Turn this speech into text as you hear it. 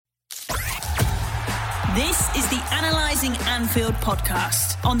This is the Analysing Anfield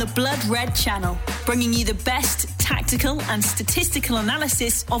podcast on the Blood Red channel, bringing you the best tactical and statistical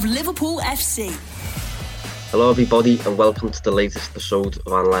analysis of Liverpool FC. Hello everybody and welcome to the latest episode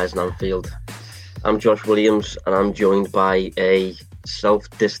of Analysing Anfield. I'm Josh Williams and I'm joined by a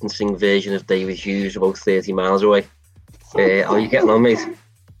self-distancing version of David Hughes about 30 miles away. How are you getting on, mate?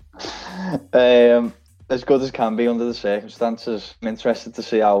 As good as can be under the circumstances. I'm interested to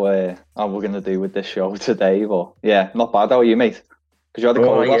see how we're going to do with this show today. But yeah, not bad. How are you, mate? Because you had a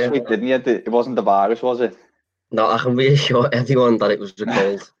cold last week, didn't you? It wasn't the virus, was it? No, I can reassure everyone that it was a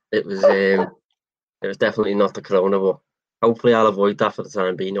cold. It was definitely not the corona, but hopefully I'll avoid that for the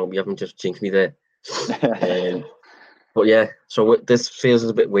time being. You haven't just jinxed me there. But yeah, so this feels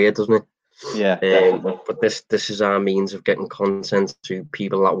a bit weird, doesn't it? Yeah, but this is our means of getting content to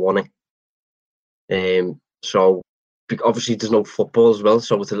people that want it. So obviously there's no football as well,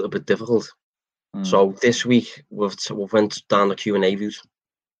 so it's a little bit difficult. So this week we went down the Q&A route.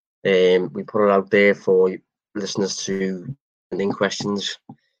 We put it out there for listeners to send in questions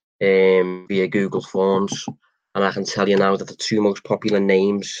via Google Forms, and I can tell you now that the two most popular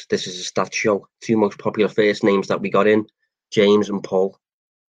names, this is a stat show, two most popular first names that we got in, James and Paul.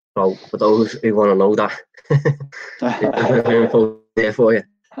 So for those who want to know that, there's a bit of info there for you.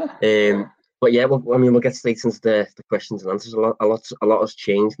 But yeah, we'll get straight into the questions and answers. A lot has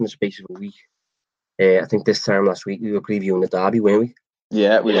changed in the space of a week. I think this time last week we were previewing the derby, weren't we?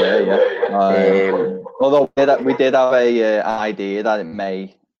 Yeah, we were. Yeah. Although we did have an idea that it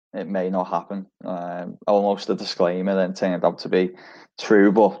may not happen. Almost a disclaimer, then turned out to be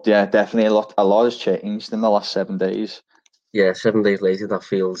true. But yeah, definitely a lot has changed in the last 7 days. Yeah, 7 days later, that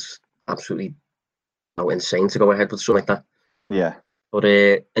feels absolutely insane to go ahead with something like that. Yeah. But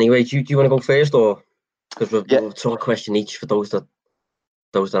anyway, do you want to go first, or because we'll talk a question each for those that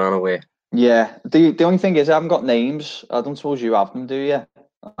aren't aware? Yeah. The only thing is, I haven't got names. I don't suppose you have them, do you?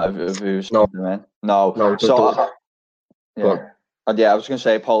 No. So I was going to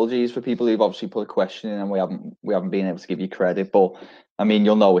say apologies for people who've obviously put a question in and we haven't been able to give you credit, but I mean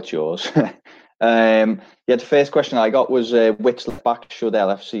you'll know it's yours. The first question I got was which left back should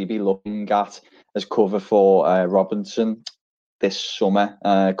LFC be looking at as cover for Robinson this summer?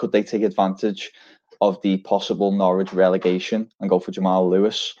 Could they take advantage of the possible Norwich relegation and go for Jamal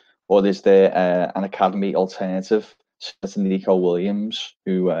Lewis, or is there an academy alternative to Nico Williams,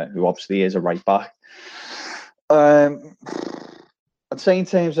 who obviously is a right back? I'd say in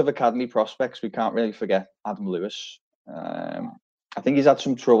terms of academy prospects, we can't really forget Adam Lewis. I think he's had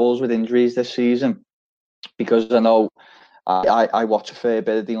some troubles with injuries this season, because I know I watch a fair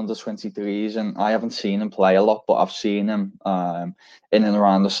bit of the under-23s and I haven't seen him play a lot, but I've seen him in and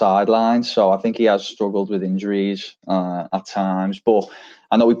around the sidelines. So I think he has struggled with injuries at times. But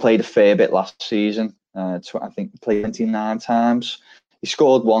I know he played a fair bit last season. I think he played 29 times. He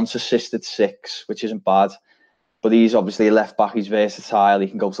scored once, assisted 6, which isn't bad. But he's obviously a left back. He's versatile. He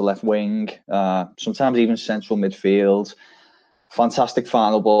can go to left wing, sometimes even central midfield. Fantastic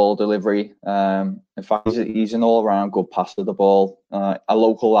final ball delivery. In fact, he's an all-round good passer of the ball. A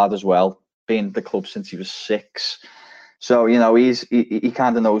local lad as well, been at the club since he was 6. So, you know, he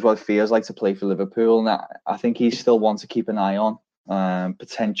kind of knows what it feels like to play for Liverpool. And I think he's still one to keep an eye on,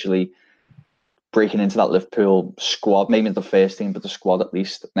 potentially breaking into that Liverpool squad, maybe not the first team, but the squad at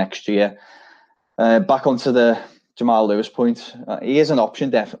least next year. Back onto the Jamal Lewis point. He is an option,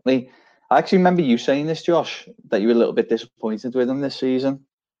 definitely. I actually remember you saying this, Josh, that you were a little bit disappointed with him this season.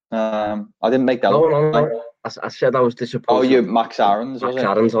 I didn't make that up. No. I said I was disappointed. Oh, you Max Aarons, was it? Max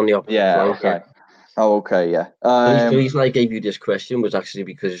Aarons on the opposite flank. Okay. Yeah. Oh, okay, yeah. The reason I gave you this question was actually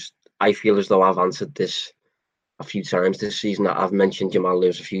because I feel as though I've answered this a few times this season. I've mentioned Jamal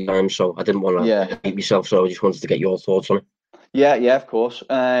Lewis a few times, so I didn't want to repeat myself, so I just wanted to get your thoughts on it. Yeah, of course.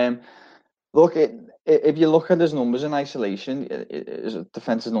 Look, if you look at his numbers in isolation, his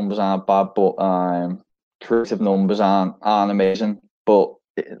defensive numbers aren't bad, but creative numbers aren't amazing. But,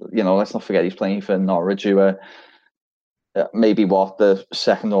 you know, let's not forget he's playing for Norwich, who are maybe the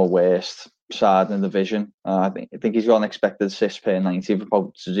second or worst side in the division. I think he's got an expected assist per 90 of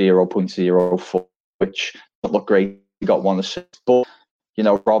about 0.04, which doesn't look great. He got 1 assist. But, you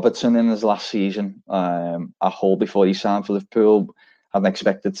know, Robertson in his last season, a whole before he signed for Liverpool, had an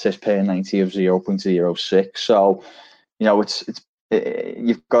expected assist per 90 of 0.06. So, you know,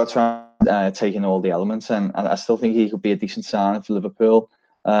 you've got to try take in all the elements, and I still think he could be a decent sign for Liverpool.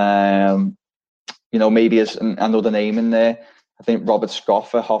 You know, maybe as another name in there, I think Robert Scott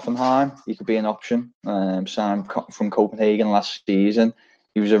for Hoffenheim, he could be an option. Signed from Copenhagen last season.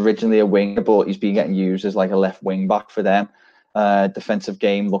 He was originally a winger, but he's been getting used as like a left wing back for them. Defensive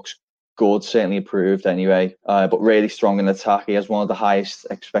game looks good, certainly improved anyway, but really strong in attack. He has one of the highest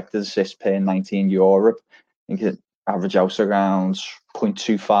expected assists per 90 in Europe. I think it average out around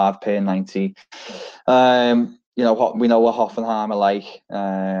 0.25 per 90. We know what Hoffenheim are like.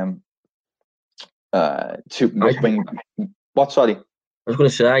 What? Sorry. I was going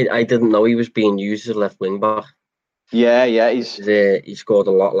to say I didn't know he was being used as a left wing back. Yeah, he scored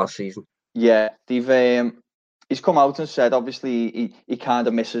a lot last season. Yeah, he's come out and said obviously he kind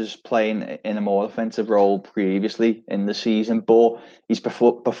of misses playing in a more offensive role previously in the season, but he's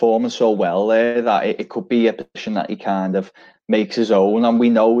performing so well there that it could be a position that he kind of makes his own. And we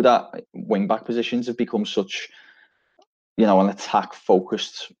know that wing back positions have become such, an attack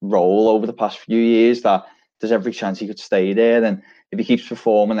focused role over the past few years that there's every chance he could stay there. And if he keeps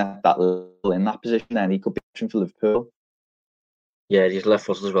performing at that level in that position, then he could be option for Liverpool. Yeah, he's left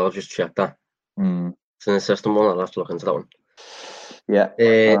footed as well. I've just checked that. It's an interesting one. I'll have to look into that one.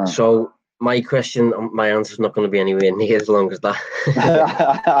 Yeah. So my answer is not going to be anywhere near as long as that.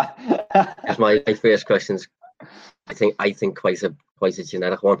 Because my first question's, I think quite a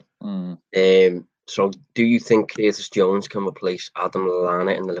generic one. So do you think Curtis Jones can replace Adam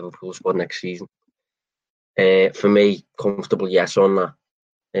Lallana in the Liverpool squad next season? For me, comfortable yes on that.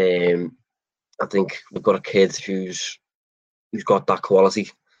 I think we've got a kid who's got that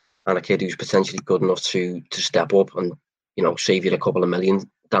quality, and a kid who's potentially good enough to step up and save you a couple of million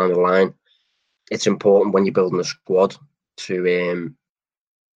down the line. It's important when you're building a squad to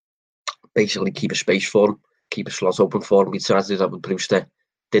basically keep a space for him, keep a slot open for him. We tried to do that with Brewster,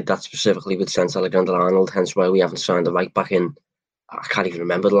 did that specifically with Trent Alexander-Arnold, hence why we haven't signed a right back in. I can't even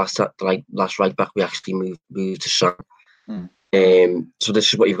remember the last right back we actually moved to sign. So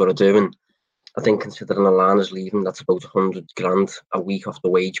this is what you've got to do, and I think considering Lallana's leaving, that's about 100 grand a week off the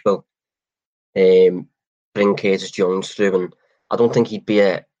wage bill. Bring Curtis Jones through, and I don't think he'd be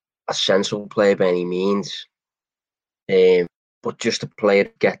a sensible player by any means. But just a player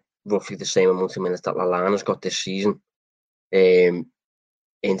to get roughly the same amount of minutes that Lallana's got this season. In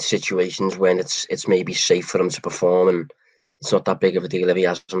situations when it's maybe safe for him to perform, and it's not that big of a deal if he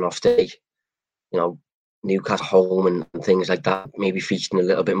has an off day. Newcastle home and things like that, maybe featuring a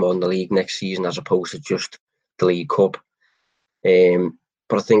little bit more in the league next season as opposed to just the League Cup.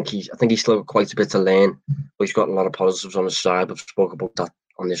 But I think he's still got quite a bit to learn. But he's got a lot of positives on his side. We've spoken about that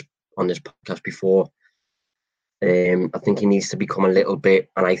on this podcast before. I think he needs to become a little bit,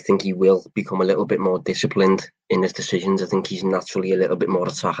 and I think he will become a little bit more disciplined in his decisions. I think he's naturally a little bit more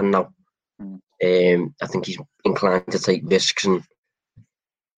attacking now. I think he's inclined to take risks, and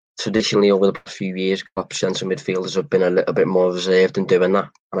traditionally over the past few years, top centre midfielders have been a little bit more reserved in doing that.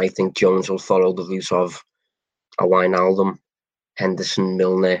 And I think Jones will follow the route of a Wijnaldum, Henderson,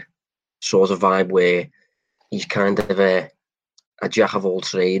 Milner sort of vibe, where he's kind of a jack of all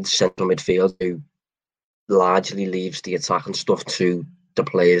trades central midfield who largely leaves the attack and stuff to the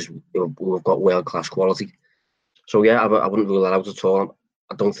players who have got world-class quality. So yeah, I wouldn't rule that out at all.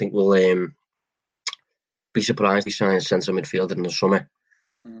 I don't think we'll be surprised if he signs central midfielder in the summer.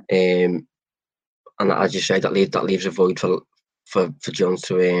 And as you say, that leaves a void for Jones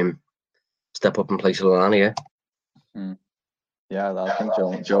to step up and play Lallana. Yeah, I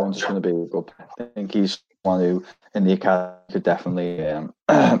think Jones is going to be good. I think he's one who in the academy could definitely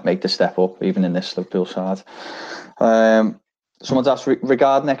make the step up, even in this Liverpool side. Someone's asked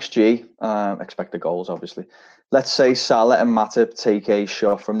regarding XG, expected goals, obviously. Let's say Salah and Matip take a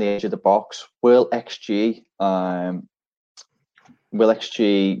shot from the edge of the box. Will XG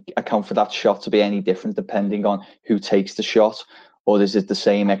account for that shot to be any different depending on who takes the shot, or is it the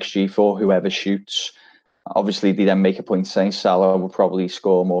same XG for whoever shoots? Obviously, they then make a point saying Salah will probably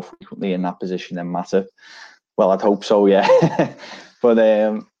score more frequently in that position than Matip. Well, I'd hope so, yeah. But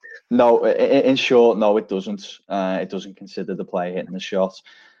no, in short, no, it doesn't. It doesn't consider the player hitting the shot.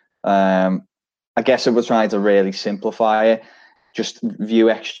 I guess if we're trying to really simplify it, just view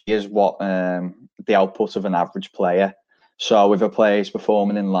XG as what the output of an average player. So if a player is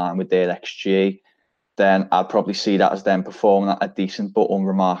performing in line with their XG, then I'd probably see that as them performing at a decent but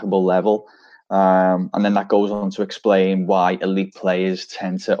unremarkable level. And then that goes on to explain why elite players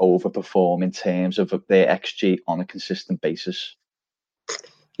tend to overperform in terms of their XG on a consistent basis.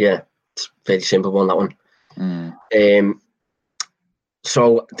 Yeah, it's a very simple one, that one.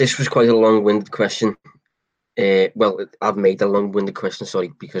 So this was quite a long-winded question. Well, I've made a long-winded question,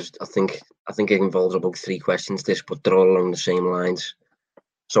 sorry, because I think it involves about 3 questions, but they're all along the same lines.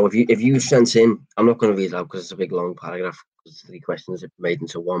 So if you sent in, I'm not going to read it out because it's a big long paragraph, because 3 questions are made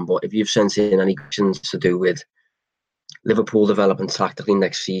into one, but if you've sent in any questions to do with Liverpool developing tactically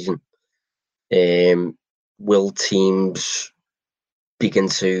next season, will teams begin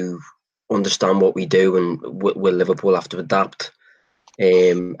to understand what we do, and will Liverpool have to adapt?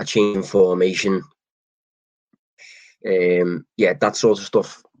 A change in formation. That sort of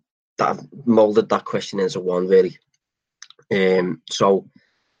stuff that I've moulded that question into one, really. So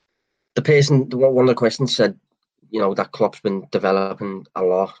one of the questions said, that Klopp's been developing a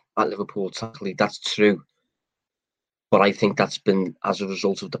lot at Liverpool tactically. That's true. But I think that's been as a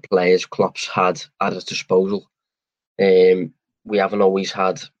result of the players Klopp's had at his disposal. We haven't always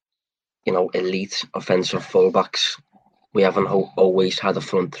had, elite offensive fullbacks. We haven't always had a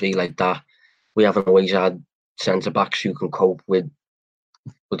front three like that. We haven't always had centre-backs who can cope with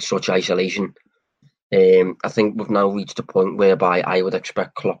such isolation. I think we've now reached a point whereby I would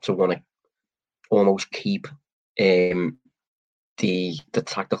expect Klopp to want to almost keep the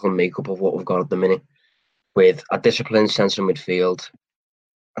tactical makeup of what we've got at the minute, with a disciplined centre midfield,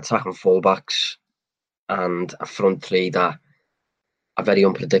 attacking fullbacks, and a front three that are very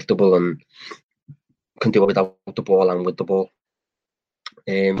unpredictable and can do it without the ball and with the ball.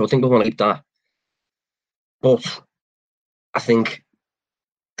 So I think we want to keep that. But I think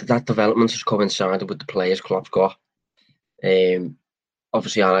that development has coincided with the players Klopp's got.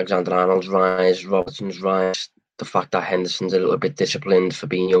 Obviously, Alexander-Arnold's rise, Robertson's rise, the fact that Henderson's a little bit disciplined,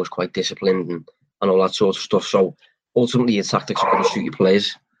 Fabinho's quite disciplined, and all that sort of stuff. So ultimately, your tactics are going to suit your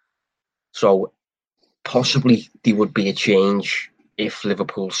players. So possibly there would be a change if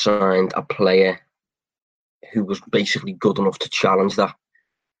Liverpool signed a player who was basically good enough to challenge that.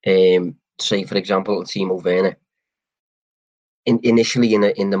 Say, for example, Timo Werner. Initially,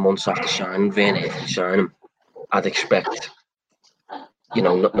 in the months after signing Werner, if we sign him, I'd expect,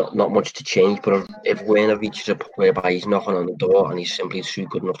 not much to change. But if Werner reaches a point whereby he's knocking on the door and he's simply too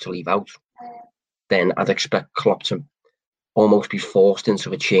good enough to leave out, then I'd expect Klopp to almost be forced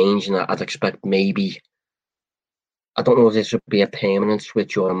into a change, and I'd expect maybe, I don't know if this would be a permanent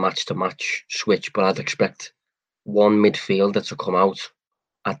switch or a match-to-match switch, but I'd expect one midfielder to come out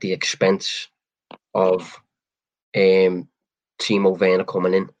at the expense of Timo Werner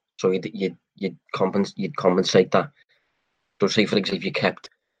coming in. So you'd compensate that. So say, for example, if you kept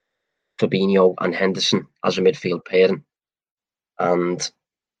Fabinho and Henderson as a midfield pairing and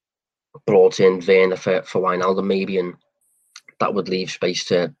brought in Werner for Wijnaldum maybe, and that would leave space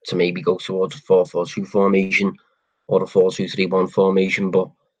to maybe go towards a 4-4-2 formation or a 4-2-3-1 formation. But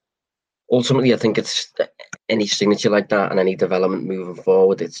ultimately, I think it's any signature like that and any development moving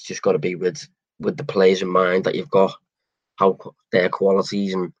forward, it's just got to be with the players in mind that you've got, how their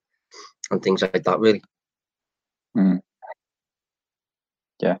qualities and things like that, really.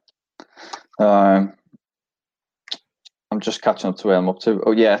 Yeah. I'm just catching up to where I'm up to.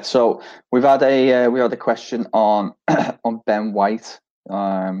 Oh yeah, so we had a question on on Ben White,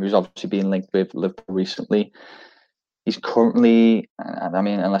 who's obviously been linked with Liverpool recently. He's currently, I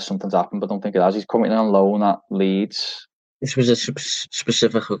mean, unless something's happened, but I don't think it has. He's currently on loan at Leeds. This was a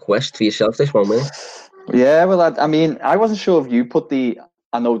specific request for yourself, this one, wasn't it? Yeah, well, I mean, I wasn't sure if you put the,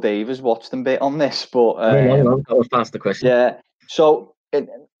 I know Dave has watched them bit on this, but no, that was past the question. Yeah, so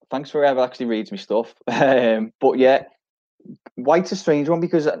thanks for whoever actually reads me stuff. But yeah, White's a strange one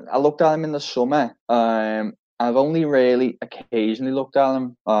because I looked at him in the summer. I've only really occasionally looked at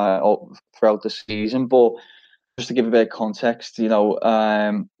him throughout the season, but just to give a bit of context, he's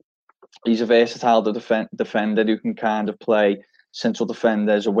a versatile defender who can kind of play central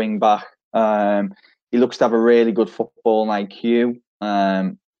defender as a wing back. He looks to have a really good football IQ.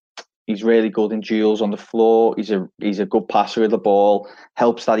 He's really good in duels on the floor. He's a good passer of the ball.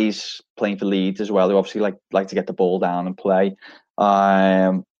 Helps that he's playing for Leeds as well, who obviously like to get the ball down and play.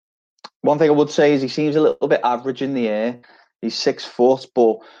 One thing I would say is he seems a little bit average in the air. He's 6 foot,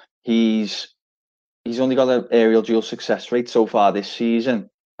 but he's only got an aerial duel success rate so far this season.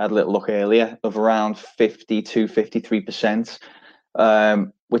 I had a little look earlier of around 52-53%,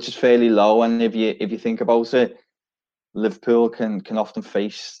 which is fairly low. And if you think about it, Liverpool can often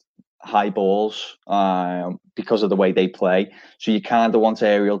face high balls because of the way they play. So you kind of want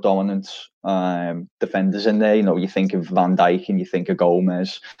aerial dominant defenders in there. You think of Van Dijk and you think of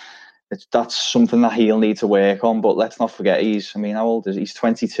Gomez. That's something that he'll need to work on. But let's not forget, how old is he? He's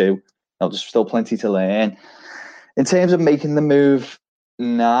 22. There's still plenty to learn. In terms of making the move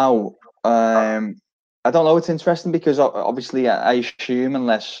now, I don't know. It's interesting because obviously I assume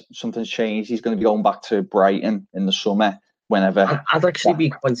unless something's changed, he's going to be going back to Brighton in the summer. Whenever I'd actually be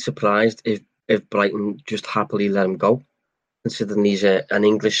quite surprised if Brighton just happily let him go, considering he's an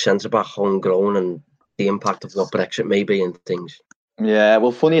English centre-back, homegrown, and the impact of what Brexit may be and things. Yeah,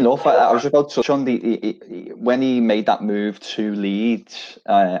 well, funny enough, I was about to touch on when he made that move to Leeds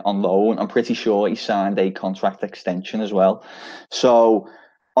on loan. I'm pretty sure he signed a contract extension as well. So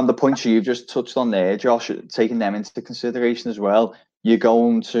on the points you've just touched on there, Josh, taking them into consideration as well, you're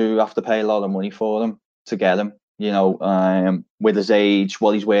going to have to pay a lot of money for them to get him. You know, with his age,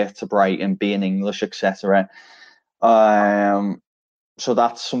 what he's worth to Brighton, being English, etc. So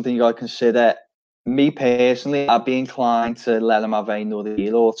that's something you got to consider. Me personally, I'd be inclined to let him have another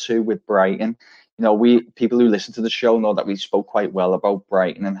year or two with Brighton. You know, people who listen to the show know that we spoke quite well about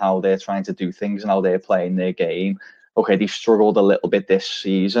Brighton and how they're trying to do things and how they're playing their game. Okay, they've struggled a little bit this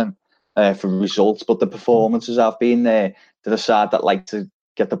season for results, but the performances have been there to the side that like to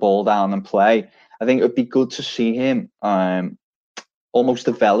get the ball down and play. I think it would be good to see him almost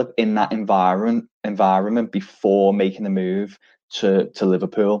develop in that environment before making the move to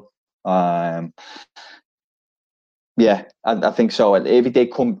Liverpool. Yeah, I think so. If he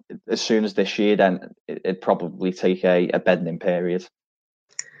did come as soon as this year, then it'd probably take a bedding period.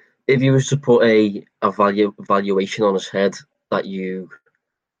 If you was to put a valuation on his head that you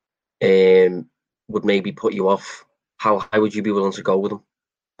would maybe put you off, how high would you be willing to go with him?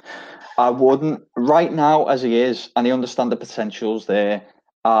 I wouldn't. Right now, as he is, and I understand the potentials there,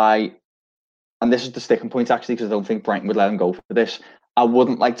 and this is the sticking point actually, because I don't think Brighton would let him go for this. I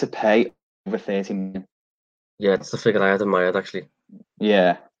wouldn't like to pay over 30 million. Yeah, it's the figure I had in my head actually.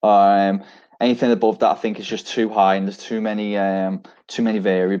 Yeah. Anything above that, I think, is just too high, and there's too many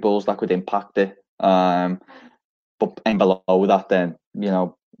variables that could impact it. But and below that, then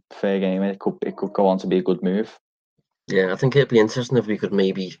fair game. It could go on to be a good move. Yeah, I think it'd be interesting if we could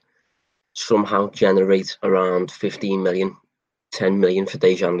maybe somehow generate around 15 million, 10 million for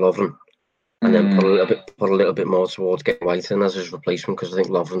Dejan Lovren, and then put a little bit more towards getting White in as his replacement, because I think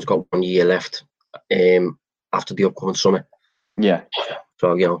Lovren's got 1 year left after the upcoming summer. Yeah.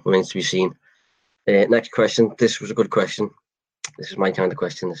 So remains to be seen. Next question. This was a good question. This is my kind of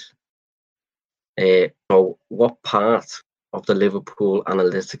question. So what part of the Liverpool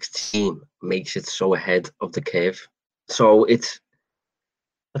analytics team makes it so ahead of the curve? So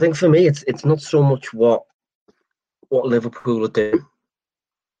I think for me, it's not so much what Liverpool are doing.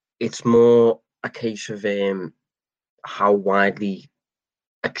 It's more a case of how widely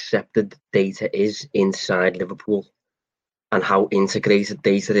accepted data is inside Liverpool and how integrated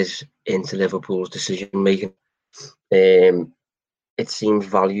data is into Liverpool's decision making. It seems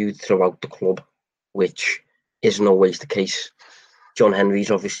valued throughout the club, which isn't always the case. John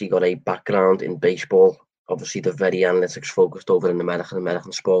Henry's obviously got a background in baseball. Obviously, they're very analytics focused over in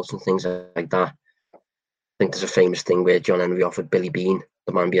American sports and things like that. I think there's a famous thing where John Henry offered Billy Beane,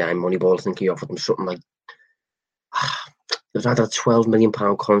 the man behind Moneyball, I think he offered him something like it was either a £12 million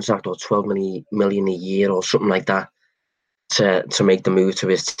contract or 12 million a year or something like that to make the move to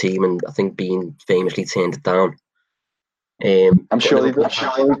his team, and I think Beane famously turned it down. I'm sure he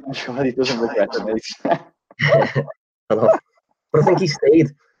doesn't regret it, mate. I know. But I think he stayed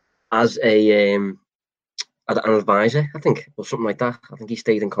as an advisor, I think, or something like that. I think he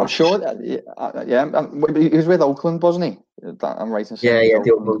stayed in contact. I'm sure, yeah. He was with Oakland, wasn't he? I'm right in saying. Yeah,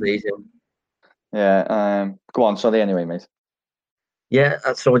 the Oakland days. Yeah. Go on. Sorry. Anyway, mate. Yeah.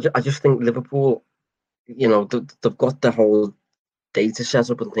 So I just think Liverpool, they've got the whole data set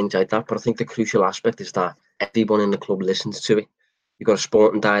up and things like that, but I think the crucial aspect is that everyone in the club listens to it. You've got a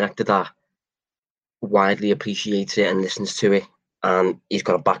sporting director that widely appreciates it and listens to it, and he's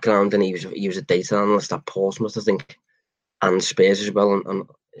got a background, and he was a data analyst at Portsmouth, I think, and Spurs as well, and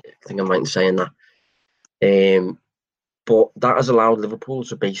I think I'm right in saying that. But that has allowed Liverpool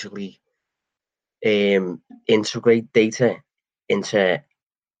to basically integrate data into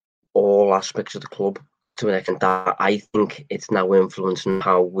all aspects of the club to an extent that I think it's now influencing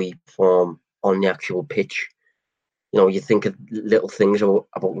how we perform on the actual pitch. You think of little things about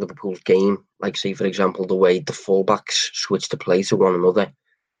Liverpool's game, like, say, for example, the way the fullbacks switch to play to one another,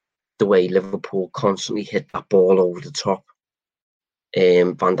 the way Liverpool constantly hit that ball over the top.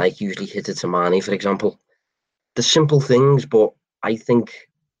 Van Dijk usually hit it to Mane, for example. The simple things, but I think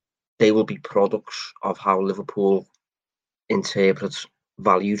they will be products of how Liverpool interprets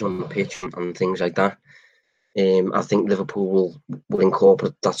values on the pitch and things like that. I think Liverpool will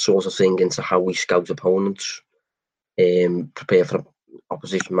incorporate that sort of thing into how we scout opponents, prepare for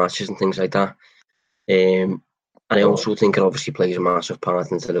opposition matches and things like that. And I also think it obviously plays a massive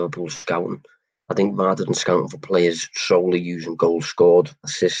part into Liverpool's scouting. I think rather than scouting for players solely using goals scored,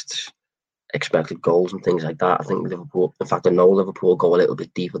 assists, expected goals and things like that, I think Liverpool, in fact I know Liverpool go a little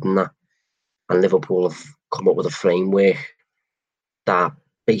bit deeper than that. And Liverpool have come up with a framework that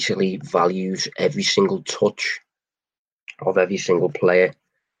basically values every single touch of every single player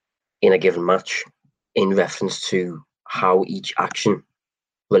in a given match in reference to how each action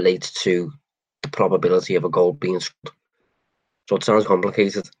relates to the probability of a goal being scored. So it sounds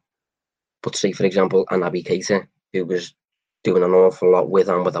complicated. But say, for example, an Naby Keita, who was doing an awful lot with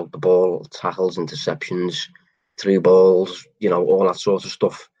and without the ball, tackles, interceptions, through balls, all that sort of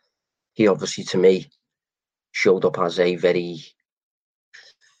stuff. He obviously, to me, showed up as a very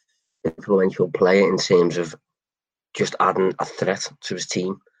influential player in terms of just adding a threat to his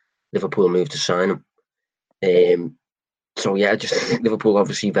team. Liverpool moved to sign him. So yeah, just Liverpool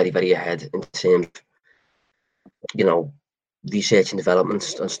obviously very, very ahead in terms of, research and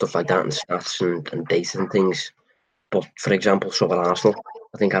development and stuff like that, and stats and data and things. But for example, so at Arsenal,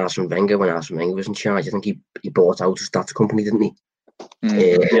 I think when Arsene Wenger was in charge, I think he bought out a stats company, didn't he?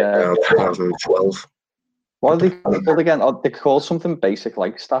 Around 2012. What are they called again? They call something basic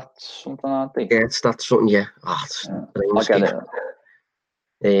like stats, something, aren't they? Yeah, stats something. Yeah. I get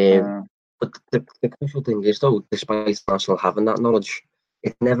it. But the crucial thing is, though, despite Arsenal having that knowledge,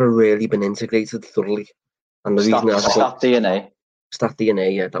 it's never really been integrated thoroughly. And the reason Stat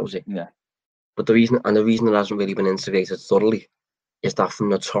DNA, yeah, that was it. Yeah. But the reason it hasn't really been integrated thoroughly is that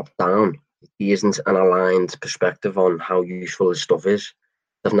from the top down, there isn't an aligned perspective on how useful this stuff is.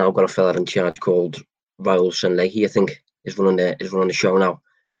 They've now got a fella in charge called Raul Sanllehi, I think, is running the show now,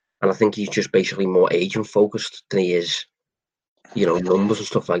 and I think he's just basically more agent focused than he is, numbers and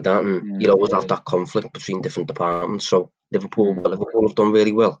stuff like that. And you always have that conflict between different departments. So Liverpool have done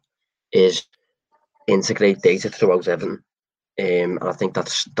really well is integrate data throughout everything. And I think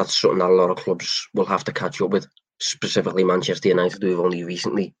that's something that a lot of clubs will have to catch up with, specifically Manchester United, who have only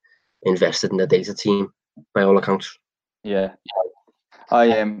recently invested in the data team, by all accounts. Yeah,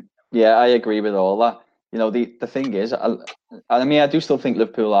 I agree with all that. The thing is, I do still think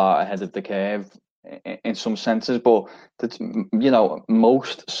Liverpool are ahead of the curve in some senses, but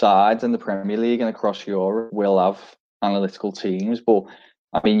most sides in the Premier League and across Europe will have analytical teams. But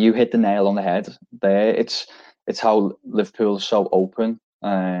I mean, you hit the nail on the head there. It's how Liverpool is so open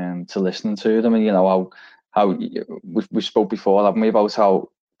to listening to them, and how we spoke before, haven't we, about how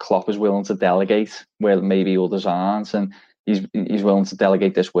Klopp is willing to delegate where maybe others aren't, and he's willing to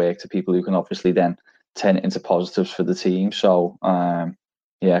delegate this work to people who can obviously then turn it into positives for the team. So I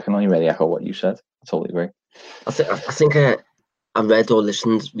can only really echo what you said. I totally agree. I think I read or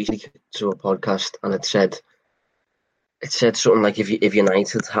listened recently to a podcast, and it said something like if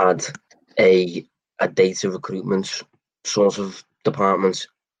United had a data recruitment sort of department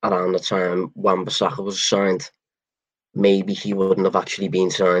around the time Wan-Bissaka was signed, maybe he wouldn't have actually been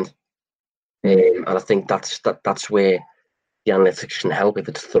signed. And I think that's where the analytics can help. If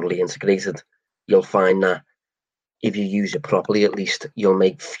it's thoroughly integrated, you'll find that if you use it properly, at least you'll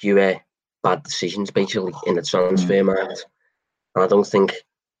make fewer bad decisions basically in the transfer market. And I don't think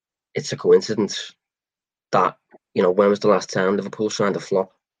it's a coincidence that, when was the last time Liverpool signed a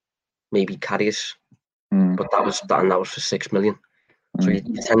flop? Maybe Karius, but that was for 6 million. So you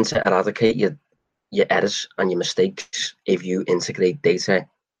tend to eradicate your errors and your mistakes if you integrate data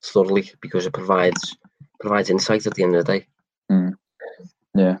thoroughly, because it provides insight at the end of the day.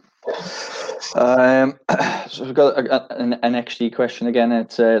 Yeah. So we've got an XG question again.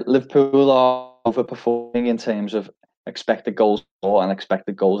 It's Liverpool are overperforming in terms of expected goals for and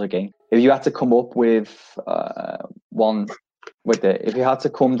expected goals against. If you had to come up with if you had to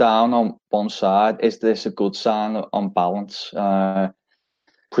come down on one side, is this a good sign on balance?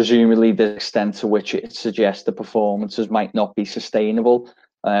 Presumably, the extent to which it suggests the performances might not be sustainable,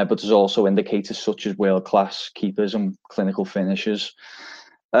 but there's also indicators such as world-class keepers and clinical finishers.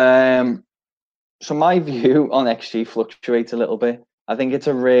 So my view on XG fluctuates a little bit. I think it's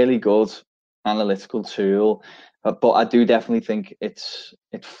a really good analytical tool, but I do definitely think it's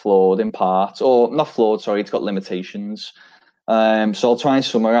flawed in parts, or not flawed. Sorry, it's got limitations. So I'll try and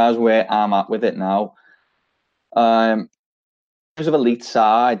summarize where I'm at with it now. In terms of elite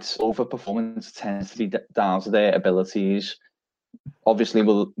sides, overperformance tends to be down to their abilities. Obviously,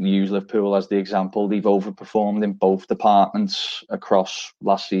 we'll use Liverpool as the example. They've overperformed in both departments across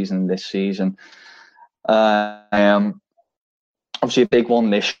last season and this season. Obviously, a big one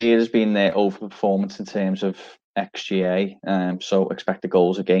this year has been their overperformance in terms of XGA, so expected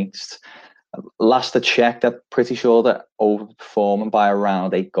goals against. Last I checked, I'm pretty sure they're overperforming by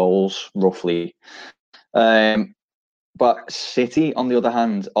around 8 goals, roughly. But City, on the other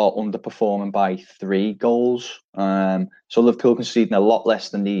hand, are underperforming by 3 goals. So Liverpool conceding a lot less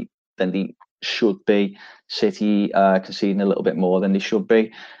than they should be. City conceding a little bit more than they should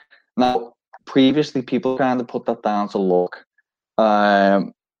be. Now, previously, people kind of put that down to luck.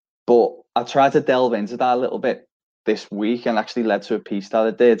 But I tried to delve into that a little bit this week, and actually led to a piece that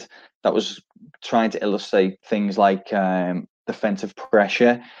I did that was trying to illustrate things like defensive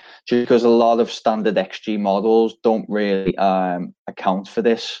pressure, just because a lot of standard XG models don't really account for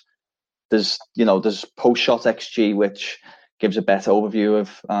this. There's post-shot XG, which gives a better overview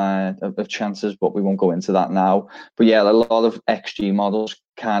of chances, but we won't go into that now. But yeah, a lot of XG models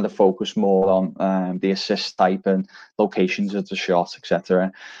kind of focus more on the assist type and locations of the shot,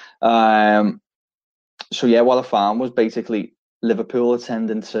 etc. So yeah, what I found was basically Liverpool are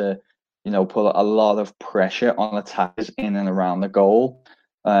tending to, put a lot of pressure on attackers in and around the goal.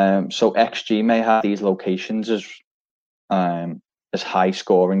 So XG may have these locations as high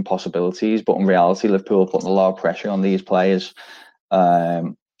scoring possibilities, but in reality, Liverpool are putting a lot of pressure on these players,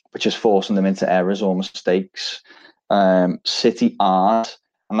 which is forcing them into errors or mistakes. City aren't,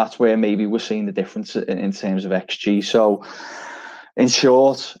 and that's where maybe we're seeing the difference in terms of XG. So, in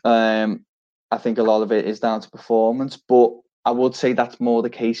short, I think a lot of it is down to performance, but I would say that's more the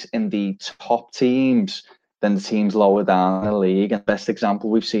case in the top teams than the teams lower down in the league. And the best example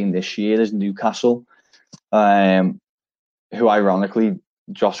we've seen this year is Newcastle, who ironically,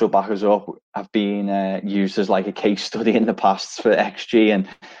 Joshua backers up, have been used as like a case study in the past for XG and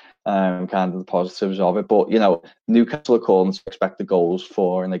kind of the positives of it. But, Newcastle, according to expected goals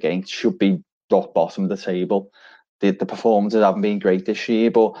for and against, should be rock bottom of the table. The performances haven't been great this year,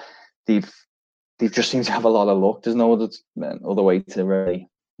 but they've just seemed to have a lot of luck. There's no other way to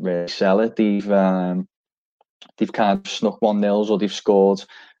really sell it. They've kind of snuck 1-0s, or they've scored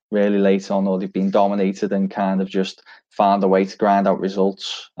really late on, or they've been dominated and kind of just found a way to grind out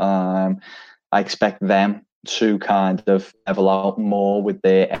results. I expect them to kind of level out more with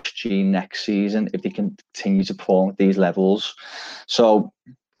their XG next season if they can continue to perform at these levels. So,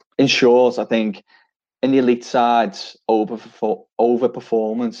 in short, I think in the elite sides,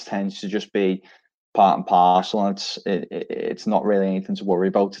 overperformance tends to just be part and parcel, and it's not really anything to worry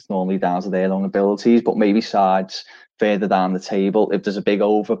about. It's normally down to their own abilities, but maybe sides further down the table, if there's a big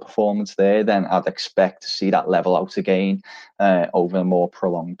overperformance there, then I'd expect to see that level out again over a more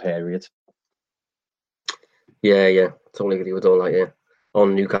prolonged period. Yeah, totally agree with all that. Yeah,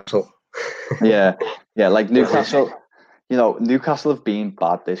 on Newcastle. yeah, like Newcastle. Newcastle have been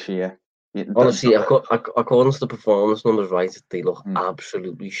bad this year. Honestly, according to the performance numbers, right, they look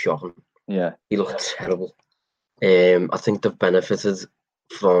absolutely shocking. Yeah, he looked terrible. I think they've benefited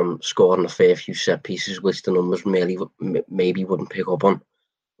from scoring a fair few set pieces, which the numbers maybe wouldn't pick up on.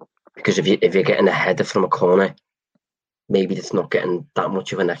 Because if you're getting a header from a corner, maybe it's not getting that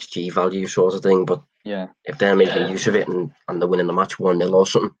much of an XG value sort of thing. But yeah, if they're making use of it and they're winning the match 1-0 or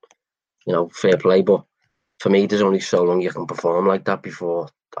something, fair play. But for me, there's only so long you can perform like that before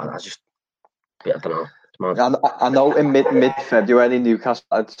I don't know. I know in mid-February, Newcastle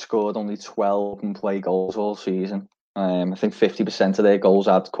had scored only 12 and play goals all season. I think 50% of their goals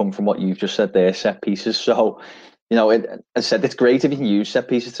had come from what you've just said there, set pieces. So, I said it's great if you can use set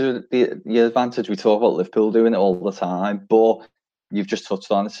pieces to the advantage. We talk about Liverpool doing it all the time, but you've just touched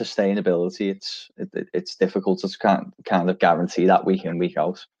on the sustainability. It's difficult to kind of guarantee that week in, week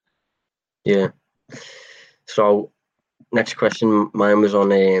out. Yeah. So, next question, mine was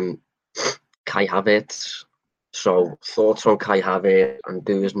on Kai Havertz. So, thoughts on Kai Havertz, and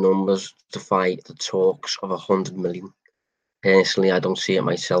do his numbers defy the talks of 100 million? Personally, I don't see it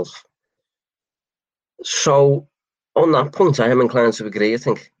myself. So, on that point, I am inclined to agree, I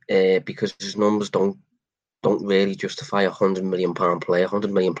think, because his numbers don't really justify £100 million player.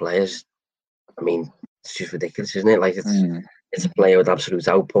 100 million players, I mean, it's just ridiculous, isn't it? Like, it's a player with absolute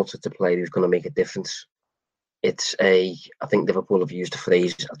output. It's a player who's going to make a difference. I think Liverpool have used the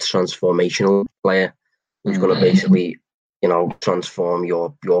phrase a transformational player who's going to basically, transform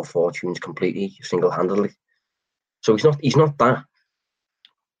your fortunes completely, single-handedly. So he's not that,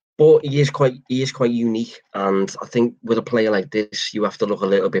 but he is quite unique. And I think with a player like this, you have to look a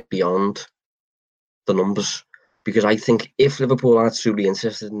little bit beyond the numbers, because I think if Liverpool are truly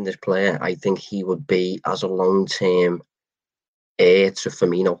interested in this player, I think he would be as a long-term heir to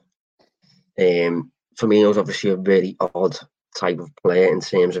Firmino. Firmino's obviously a very odd type of player in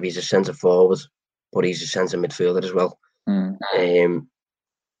terms of he's a centre forward, but he's a centre midfielder as well.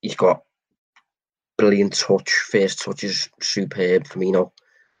 He's got brilliant touch, first touch is superb. Firmino,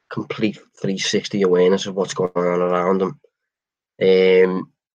 complete 360 awareness of what's going on around him,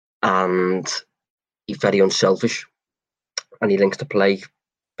 and he's very unselfish, and he links to play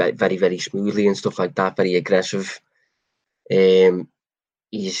very, very smoothly and stuff like that. Very aggressive.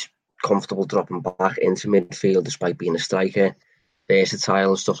 He's comfortable dropping back into midfield despite being a striker, versatile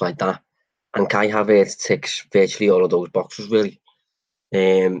and stuff like that. And Kai Havertz ticks virtually all of those boxes, really.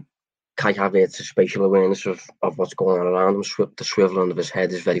 Kai Havertz's spatial awareness of what's going on around him, the swiveling of his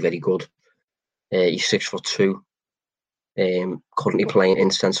head is very, very good. He's 6'2", currently playing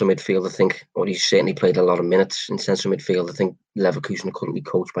in central midfield, I think, or he's certainly played a lot of minutes in central midfield. I think Leverkusen are currently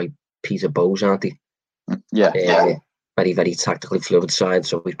coached by Peter Bosz, aren't they? Yeah. Very, very tactically fluid side,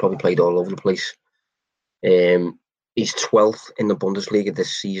 so he's probably played all over the place. He's 12th in the Bundesliga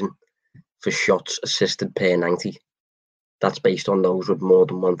this season for shots assisted per 90. That's based on those with more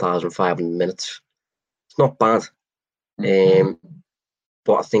than 1,500 minutes. It's not bad.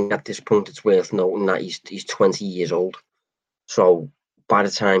 But I think at this point it's worth noting that he's 20 years old. So by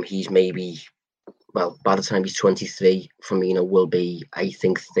the time he's 23, Firmino will be, I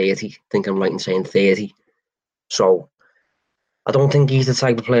think, 30. I think I'm right in saying 30. So I don't think he's the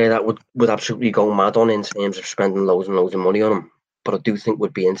type of player that would absolutely go mad on in terms of spending loads and loads of money on him. But I do think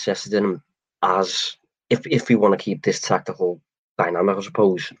we'd be interested in him as, if we want to keep this tactical dynamic, I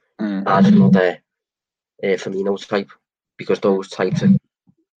suppose, as another Firmino type, because those types of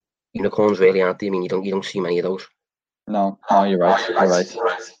unicorns really aren't they? I mean, you don't see many of those. No, you're right.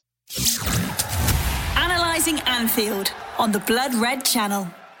 Analysing Anfield on the Blood Red channel.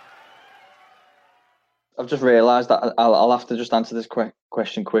 I've just realised that I'll have to just answer this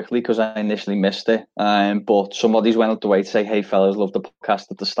question quickly because I initially missed it. But somebody's went up the way to say, "Hey fellas, love the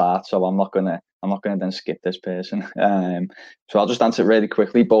podcast at the start," so I'm not gonna then skip this person. So I'll just answer it really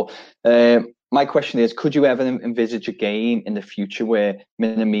quickly. But my question is, could you ever envisage a game in the future where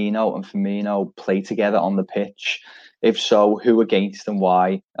Minamino and Firmino play together on the pitch? If so, who against and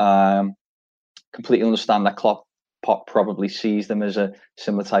why? Completely understand that Klopp probably sees them as a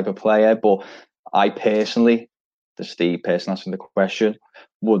similar type of player, but I personally, the Steve person asking the question,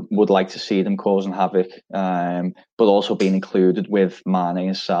 would like to see them causing havoc, but also being included with Mane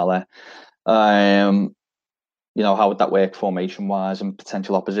and Salah. How would that work formation-wise and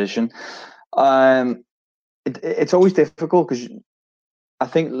potential opposition? It's always difficult because I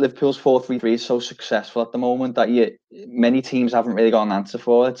think Liverpool's 4-3-3 is so successful at the moment that many teams haven't really got an answer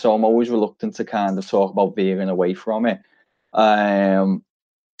for it. So I'm always reluctant to kind of talk about veering away from it.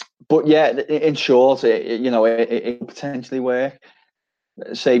 But yeah, in short, it could potentially work.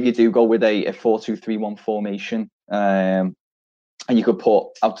 Say if you do go with a 4-2-3-1 formation, and you could put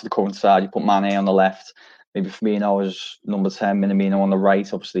out to the current side, you put Mane on the left, maybe Firmino as number 10, Minamino on the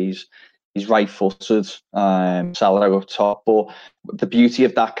right. Obviously, he's right-footed, Salah up top. But the beauty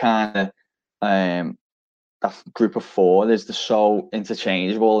of that kind of that group of four is they're so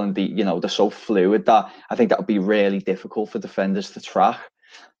interchangeable and they're so fluid that I think that would be really difficult for defenders to track.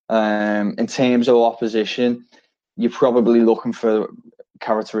 In terms of opposition, you're probably looking for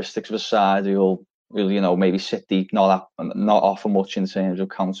characteristics of a side who'll maybe sit deep, not offer much in terms of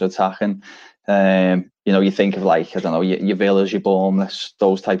counter-attacking. You think of your Villas, your Bournemouth,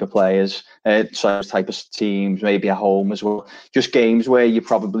 those type of players, those type of teams, maybe at home as well. Just games where you're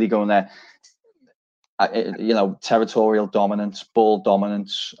probably going to, territorial dominance, ball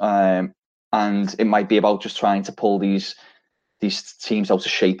dominance, and it might be about just trying to pull these teams out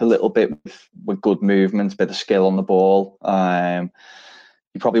of shape a little bit with good movement, a bit of skill on the ball.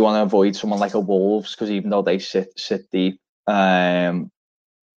 You probably want to avoid someone like a Wolves because even though they sit deep, they're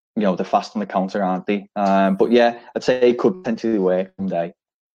fast on the counter, aren't they? But yeah, I'd say it could potentially work someday.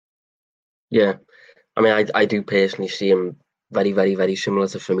 Yeah, I mean, I do personally see him very, very, very similar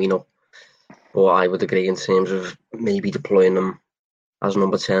to Firmino, but I would agree in terms of maybe deploying them as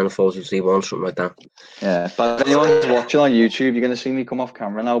number 10, 4-2-3-1, something like that. Yeah, but if anyone's watching on YouTube, you're going to see me come off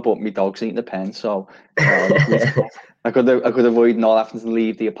camera now, but my dog's eating the pen, so I could avoid not having to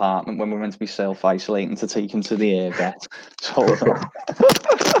leave the apartment when we're meant to be self-isolating to take him to the air vet.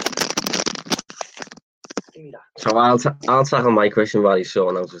 So I'll tackle my question while he's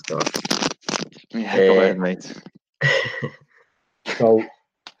sorting out his dog. Yeah, go ahead, mate. So,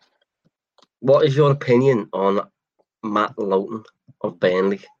 what is your opinion on Matt Lowton of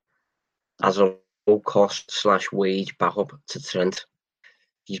Burnley as a low-cost / wage backup to Trent?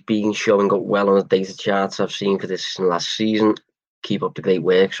 He's been showing up well on the data charts I've seen for this last season. Keep up the great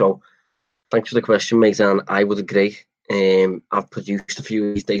work. So, thanks for the question, mate, and I would agree. I've produced a few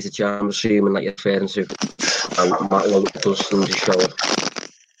of these data charts, I'm assuming that you're referring to, and Matt Lowton does seem to show up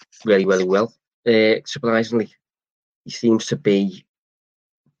really, really well. Surprisingly, he seems to be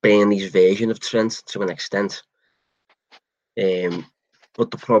Burnley's version of Trent to an extent.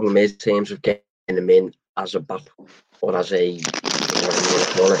 But the problem is, in terms of getting him in as a back or as a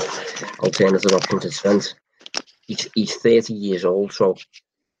alternative option to Trent, he's 30 years old. So,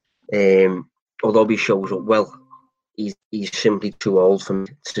 although he shows up well, he's simply too old for me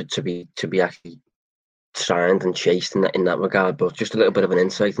to be actually signed and chased in that regard. But just a little bit of an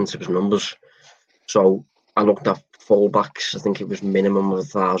insight into his numbers. So I looked at fullbacks. I think it was minimum of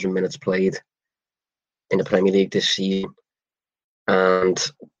 1,000 minutes played in the Premier League this season.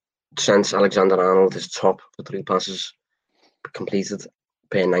 And Trent Alexander-Arnold is top for 3 passes completed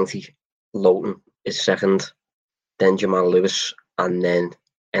per 90. Lowton is second, then Jamal Lewis, and then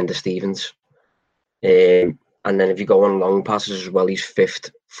Ender Stevens. And then if you go on long passes as well, he's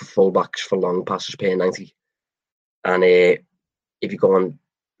 5th for fullbacks for long passes per 90. And if you go on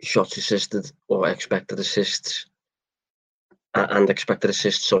shots assisted or expected assists,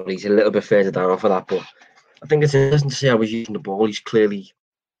 so he's a little bit further down for that. But I think it's interesting to see how he's using the ball. He's clearly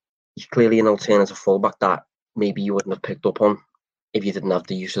an alternative fullback that maybe you wouldn't have picked up on if you didn't have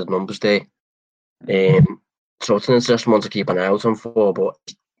the use of the numbers there. So it's an interesting one to keep an eye out on for, but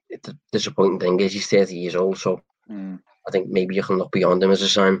the disappointing thing is he's 30 years old, so I think maybe you can look beyond him as a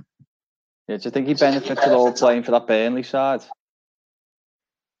sign. Yeah, do you think he benefits at all playing for that Burnley side?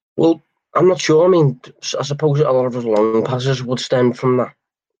 Well, I'm not sure. I mean, I suppose a lot of his long passes would stem from that.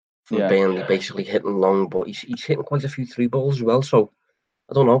 From Burnley basically hitting long, but he's hitting quite a few through balls as well, so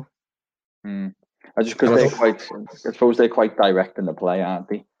I don't know. I suppose they're quite direct in the play, aren't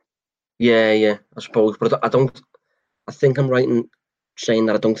they? Yeah, I suppose, but I think I'm right in saying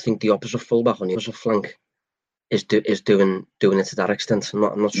that I don't think the opposite fullback on the opposite flank is doing it to that extent.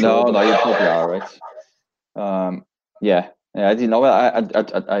 I'm not sure. No, you probably are right. I didn't know.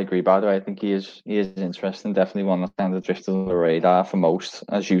 I agree. By the way, I think he is interesting. Definitely one that's kind of drifted on the radar for most,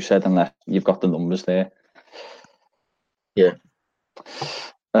 as you said, unless you've got the numbers there. Yeah.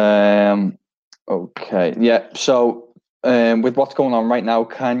 Okay. Yeah. So, with what's going on right now,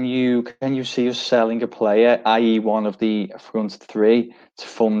 can you see us selling a player, i.e., one of the front 3, to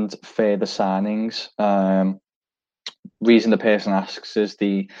fund further signings? Reason the person asks is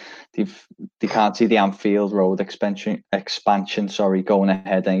they can't see the Anfield Road expansion going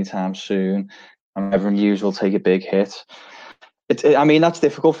ahead anytime soon, and revenues will take a big hit. I mean, that's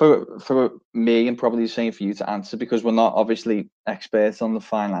difficult for me and probably the same for you to answer, because we're not obviously experts on the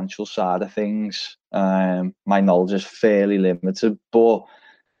financial side of things. My knowledge is fairly limited, but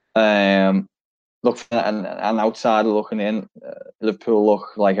look, an outsider looking in, Liverpool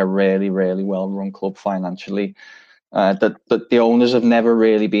look like a really, really well-run club financially. That the owners have never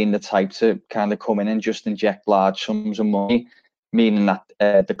really been the type to kind of come in and just inject large sums of money, meaning that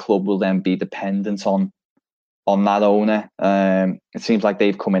the club will then be dependent on that owner. It seems like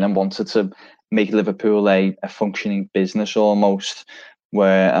they've come in and wanted to make Liverpool a functioning business almost,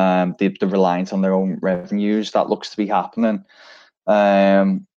 where they're reliant on their own revenues. That looks to be happening.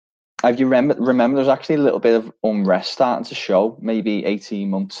 Have you remember there's actually a little bit of unrest starting to show maybe 18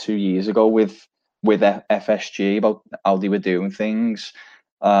 months, 2 years ago with FSG about how they were doing things,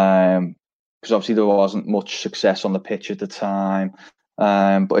 because obviously there wasn't much success on the pitch at the time,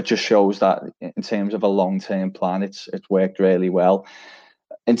 but it just shows that in terms of a long-term plan, it's worked really well.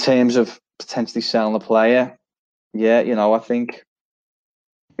 In terms of potentially selling a player, I think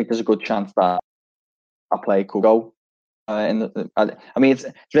there's a good chance that a player could go. I mean, it's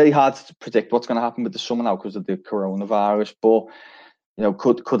really hard to predict what's going to happen with the summer now because of the coronavirus, but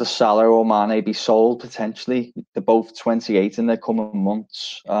could a Salah or Mane be sold potentially? They're both 28 in their coming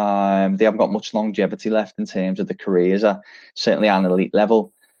months. They haven't got much longevity left in terms of the careers, certainly at an elite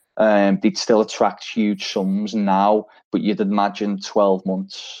level. They'd still attract huge sums now, but you'd imagine 12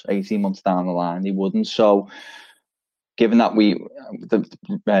 months, 18 months down the line, they wouldn't. So, given that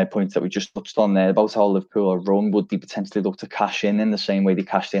the points that we just touched on there about how Liverpool are run, would they potentially look to cash in the same way they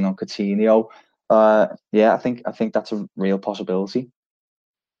cashed in on Coutinho? I think that's a real possibility.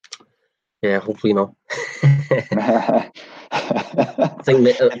 Yeah, hopefully not. I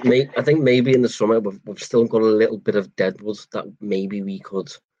think maybe in the summer we've still got a little bit of deadwood that maybe we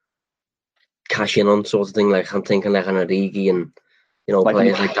could cash in on, sort of thing. Like I'm thinking like an Origi and like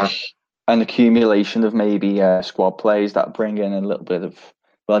players like that. An accumulation of maybe squad players that bring in a little bit of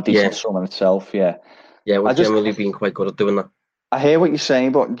a decent sum in itself. Yeah, we've generally been quite good at doing that. I hear what you're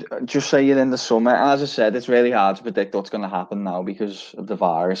saying, but just saying in the summer, as I said, it's really hard to predict what's going to happen now because of the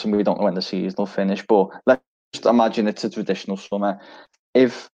virus, and we don't know when the season will finish. But let's just imagine it's a traditional summer.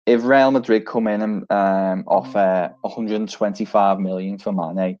 If Real Madrid come in and offer 125 million for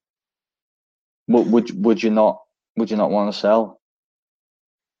Mane, would you not want to sell?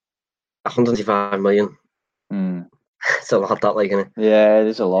 125 million. It's a lot, that, like, isn't it? Yeah, it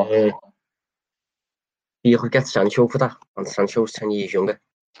is a lot. You could get Sancho for that, and Sancho's 10 years younger.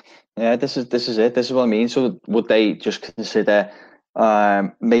 Yeah, this is it. This is what I mean. So would they just consider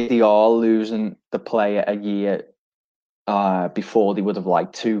maybe they are losing the player a year before they would have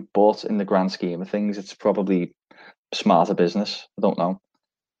liked to, but in the grand scheme of things, it's probably smarter business. I don't know.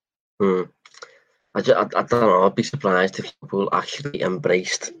 I don't know. I'd be surprised if people actually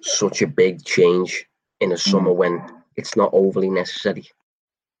embraced such a big change in a summer when it's not overly necessary.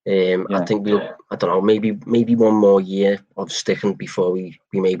 I think I don't know, maybe one more year of sticking before we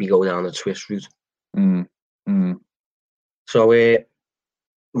maybe go down the twist route. So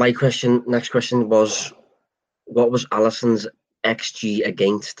next question was, what was Alisson's XG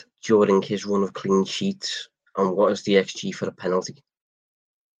against during his run of clean sheets, and what is the XG for a penalty?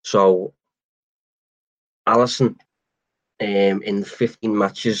 So Alisson, in 15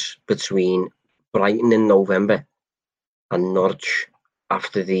 matches between Brighton in November and Norwich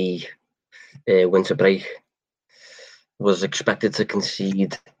after the winter break, was expected to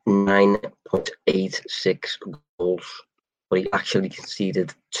concede 9.86 goals, but he actually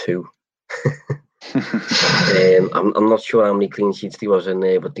conceded 2. I'm not sure how many clean sheets he was in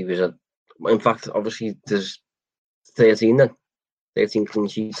there, but he was in fact, obviously there's 13 then. 13 clean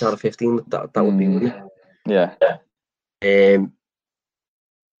sheets out of 15. That would be, wouldn't it? Yeah.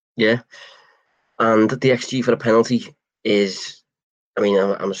 Yeah. And the XG for a penalty is, I mean,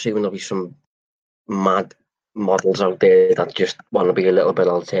 I'm assuming there'll be some mad models out there that just want to be a little bit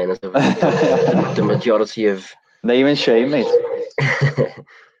alternative. The majority of name and shame, mate.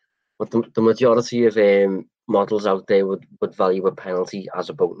 But the majority of models out there would value a penalty as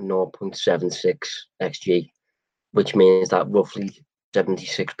about 0.76 XG, which means that roughly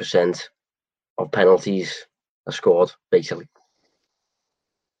 76% of penalties are scored, basically.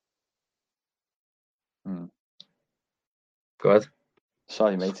 Go ahead.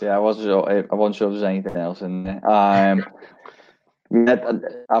 Sorry, mate. Yeah, I wasn't sure if there's anything else in there.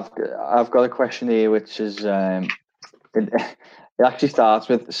 I've got a question here, which is it actually starts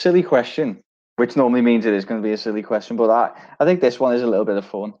with silly question, which normally means it is going to be a silly question, but I think this one is a little bit of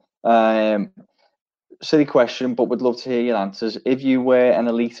fun. Silly question, but would love to hear your answers. If you were an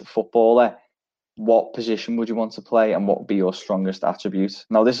elite footballer, what position would you want to play, and what would be your strongest attribute?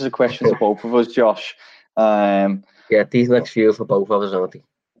 Now, this is a question to both of us, Josh. Yeah, these next few for both of us, aren't they?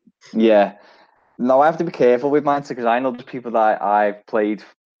 Yeah. Now, I have to be careful with mine because I know there's people that I've played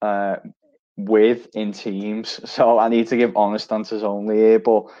with in teams, so I need to give honest answers only here.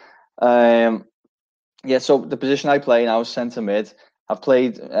 But so the position I play now is centre mid. I've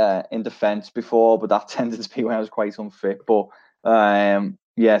played in defence before, but that tended to be when I was quite unfit. But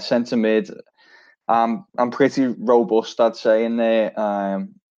centre mid. I'm pretty robust, I'd say, in there.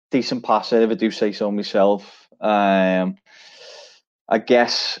 Decent passer, if I do say so myself. I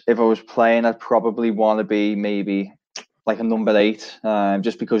guess if I was playing, I'd probably want to be maybe like a number 8,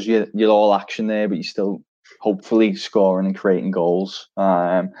 just because you're all action there, but you're still hopefully scoring and creating goals.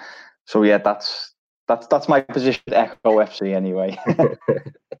 So yeah, that's my position at Echo FC anyway.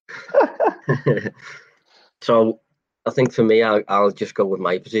 So I think for me, I'll just go with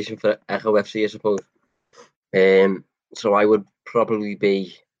my position for Echo FC, I suppose. So I would probably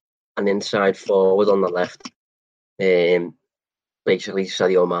be an inside forward on the left. Basically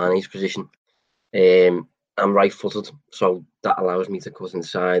Sadio Mane's position. I'm right-footed, so that allows me to cut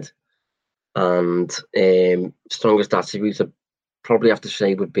inside. And strongest attributes I'd probably have to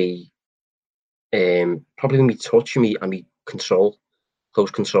say would be probably me touch and me control, close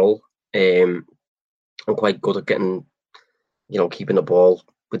control. I'm quite good at getting, keeping the ball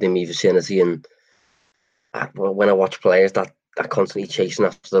within my vicinity, and when I watch players that are constantly chasing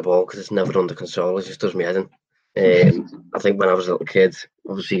after the ball because it's never under control, it just does me head in. I think when I was a little kid,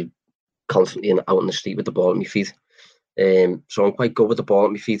 obviously constantly out in the street with the ball at my feet. So I'm quite good with the ball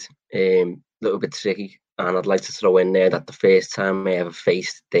at my feet. A little bit tricky, and I'd like to throw in there that the first time I ever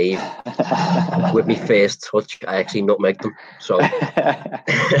faced Dave with my first touch, I actually nutmegged him. So that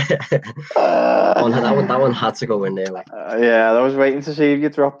one had to go in there. Like. I was waiting to see if you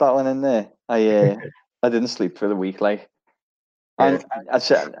dropped that one in there. I didn't sleep for the week, like. And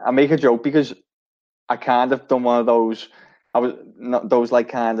I make a joke because I kind of done one of those. I was not those like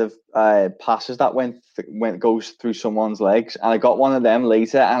kind of passes that goes through someone's legs, and I got one of them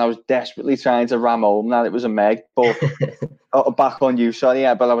later, and I was desperately trying to ram home that it was a meg, but back on you, sorry,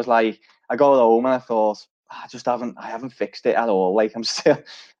 yeah. But I was like, I got home and I thought, I haven't fixed it at all. Like I'm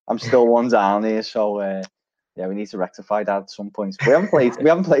still one down here, so we need to rectify that at some point. We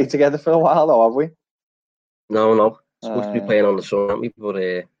haven't played together for a while, though, have we? No. Supposed to be playing on the sun, aren't we?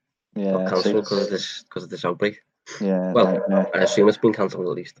 But got cancelled because of this outbreak. Yeah. Well, I assume it's been cancelled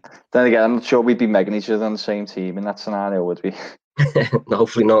at least. Then again, I'm not sure we'd be megging each other on the same team in that scenario, would we? No,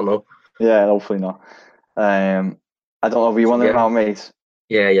 hopefully not. No. Yeah, hopefully not. I don't know if you want to know, mate.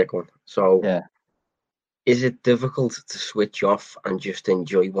 Yeah, go on. So, yeah. Is it difficult to switch off and just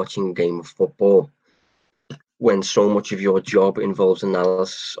enjoy watching a game of football when so much of your job involves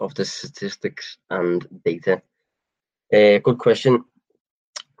analysis of the statistics and data? Good question.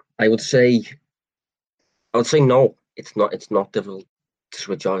 I would say no. it's not difficult to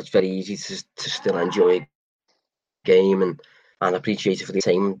switch off. It's very easy to still enjoy a game and appreciate it for the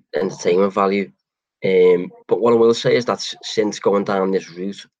same entertainment value. But what I will say is that since going down this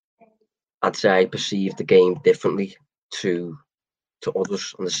route, I'd say I perceive the game differently to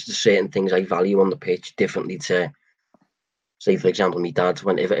others, and there's certain things I value on the pitch differently to, say, for example, my dad.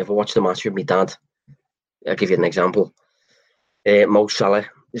 If I watch the match with my dad, I'll give you an example. Mo Salah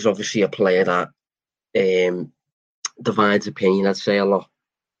is obviously a player that divides opinion, I'd say, a lot.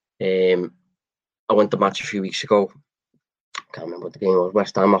 I went to the match a few weeks ago. Can't remember what the game was.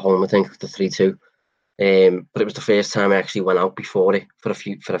 West Ham at home, I think, the 3-2. But it was the first time I actually went out before it for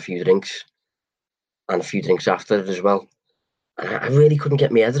a few drinks, and a few drinks after it as well. And I really couldn't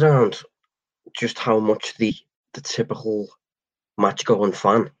get my head around just how much the typical match-going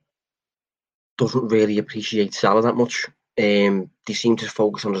fan doesn't really appreciate Salah that much. They seem to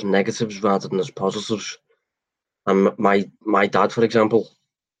focus on his negatives rather than his positives. And my dad, for example,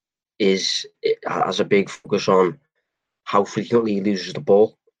 has a big focus on how frequently he loses the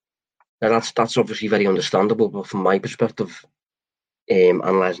ball. Now that's obviously very understandable, but from my perspective,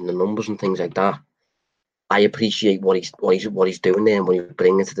 analysing the numbers and things like that, I appreciate what he's doing there and what he's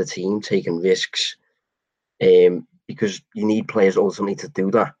bringing to the team, taking risks, because you need players ultimately to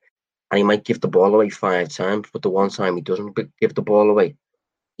do that. And he might give the ball away 5 times, but the one time he doesn't give the ball away,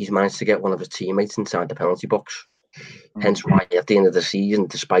 he's managed to get one of his teammates inside the penalty box. Hence why at the end of the season,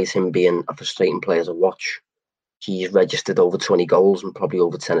 despite him being a frustrating player to watch, he's registered over 20 goals and probably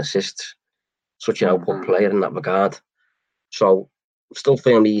over 10 assists. Such an output player in that regard. So still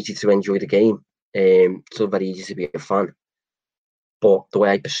fairly easy to enjoy the game. Still very easy to be a fan. But the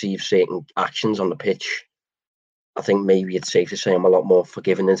way I perceive certain actions on the pitch, I think maybe it's safe to say I'm a lot more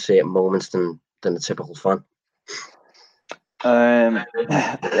forgiving in certain moments than the typical fan.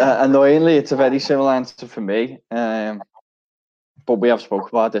 Annoyingly, it's a very similar answer for me. But we have spoken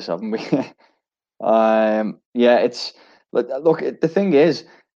about this, haven't we? It's look. The thing is,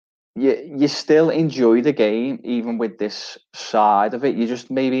 you still enjoy the game even with this side of it. You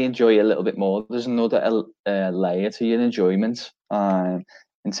just maybe enjoy it a little bit more. There's another layer to your enjoyment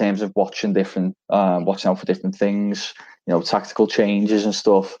in terms of watching out for different things, tactical changes and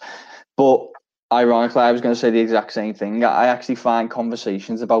stuff. But ironically, I was going to say the exact same thing. I actually find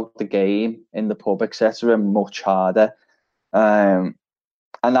conversations about the game in the pub, etc., much harder. And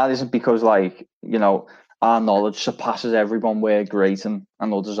that isn't because, our knowledge surpasses everyone. We're great and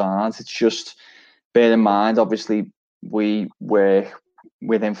others aren't. It's just, bear in mind, obviously, we work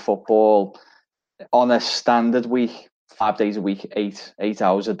within football on a standard week, 5 days a week, 8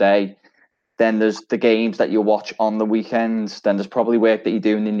 hours a day. Then there's the games that you watch on the weekends. Then there's probably work that you're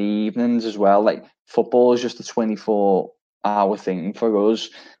doing in the evenings as well. Like, football is just a 24-hour thing for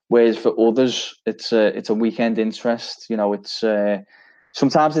us, whereas for others, it's a weekend interest. It's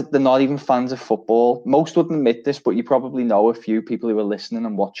sometimes they're not even fans of football. Most wouldn't admit this, but you probably know a few people who are listening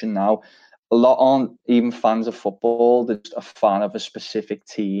and watching now. A lot aren't even fans of football. They're just a fan of a specific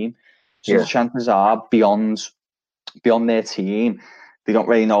team. So the chances are, beyond their team, they don't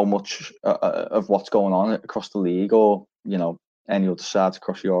really know much of what's going on across the league or, any other sides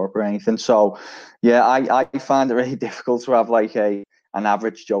across Europe or anything. So, I find it really difficult to have an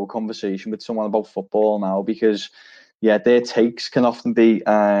average Joe conversation with someone about football now, because their takes can often be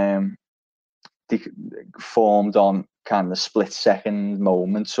formed on kind of split-second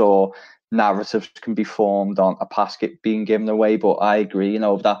moments, or narratives can be formed on a pass being given away. But I agree,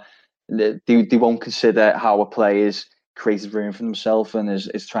 that they won't consider how a player is created room for himself and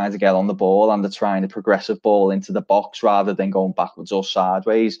is trying to get on the ball, and they're trying a progressive ball into the box rather than going backwards or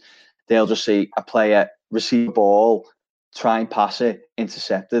sideways. They'll just see a player receive a ball, try and pass it,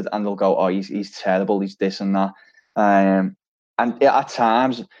 intercepted, and they'll go, oh, he's terrible, he's this and that. And at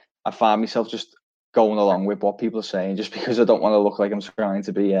times, I find myself just going along with what people are saying, just because I don't want to look like I'm trying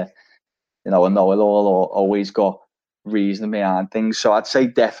to be a know-it-all or always got reason behind things. So I'd say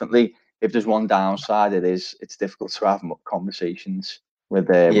definitely, if there's one downside, it's difficult to have conversations with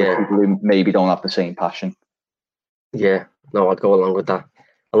people who maybe don't have the same passion. Yeah, no, I'd go along with that.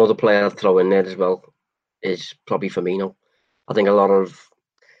 Another player I'd throw in there as well is probably Firmino. I think a lot of,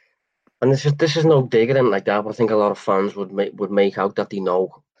 and this is no dig or anything like that, but I think a lot of fans would make out that they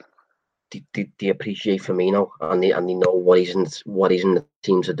know, they appreciate Firmino and they know what he's in the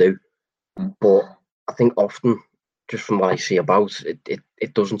team to do. But I think often, just from what I see about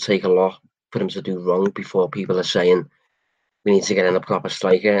it doesn't take a lot for him to do wrong before people are saying we need to get in a proper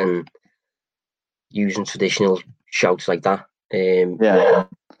striker and using traditional shouts like that.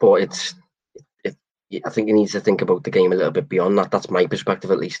 But I think you need to think about the game a little bit beyond that. That's my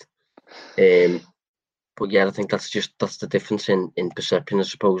perspective, at least. But yeah, I think that's the difference in perception, I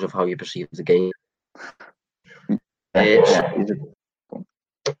suppose, of how you perceive the game. Hang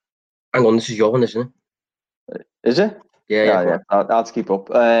on, this is your one, isn't it? Is it? Yeah. I'll keep up.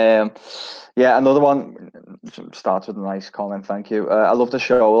 Yeah, another one starts with a nice comment. Thank you. I love the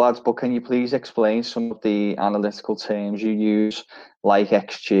show, lads, but can you please explain some of the analytical terms you use, like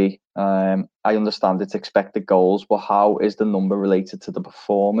XG? I understand it's expected goals, but how is the number related to the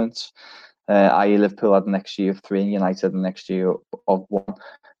performance? I.e., Liverpool had an XG of 3 and United an XG of 1.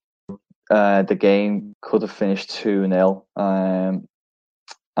 The game could have finished 2-0.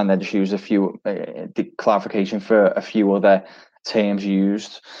 And then just use a few clarification for a few other terms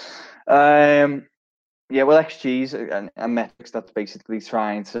used. Yeah, well, XGs and metrics, that's basically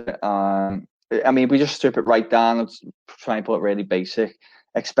trying to, we just strip it right down and try and put it really basic.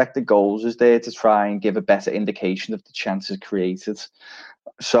 Expected goals is there to try and give a better indication of the chances created.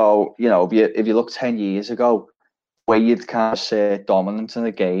 So, if you look 10 years ago, where you'd kind of say dominant in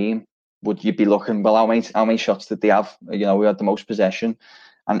a game, would you be looking, well, how many shots did they have? We had the most possession.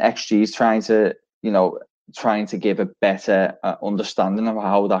 And XG is trying to give a better understanding of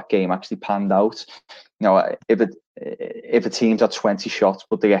how that game actually panned out. If a team's had 20 shots,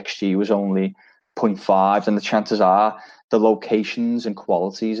 but the XG was only 0.5, then the chances are the locations and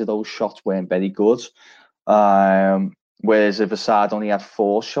qualities of those shots weren't very good. Whereas if a side only had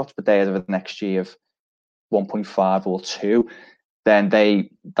 4 shots, but they had an XG of 1.5 or 2, then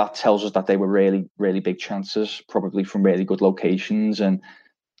that tells us that they were really, really big chances, probably from really good locations, and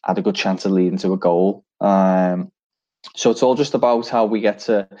had a good chance of leading to a goal. So it's all just about how we get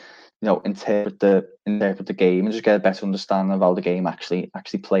to, interpret the game and just get a better understanding of how the game actually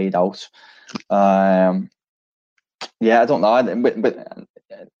played out. Yeah, I don't know, but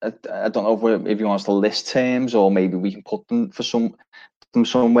I don't know if you want us to list terms, or maybe we can put them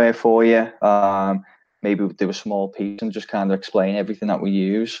somewhere for you. Maybe we'll do a small piece and just kind of explain everything that we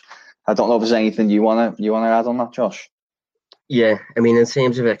use. I don't know if there's anything you wanna add on that, Josh. Yeah, in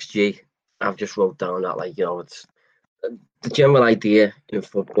terms of XG, I've just wrote down that, it's the general idea in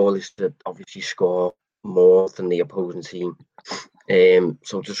football is to obviously score more than the opposing team.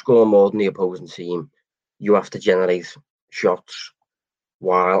 So to score more than the opposing team, you have to generate shots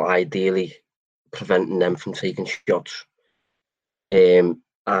while ideally preventing them from taking shots. And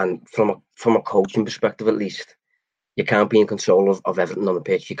from a coaching perspective, at least, you can't be in control of everything on the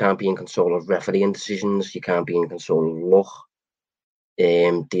pitch. You can't be in control of refereeing decisions. You can't be in control of luck.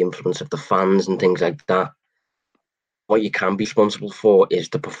 The influence of the fans and things like that. What you can be responsible for is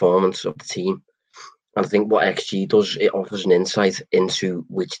the performance of the team. And I think what XG does, it offers an insight into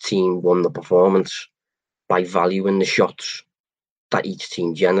which team won the performance by valuing the shots that each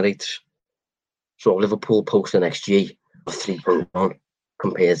team generates. So Liverpool post an XG of 3.1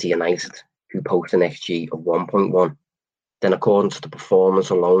 compared to United, who post an XG of 1.1. Then according to the performance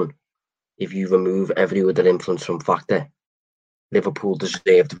alone, if you remove every other influence from factor, Liverpool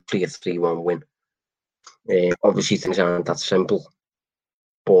deserved a clear 3-1 win. Obviously, things aren't that simple,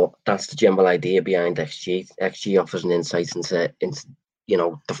 but that's the general idea behind XG. XG offers an insight into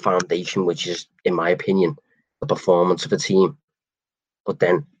the foundation, which is, in my opinion, the performance of a team. But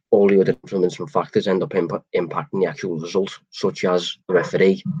then all the other influence from factors end up impacting the actual result, such as the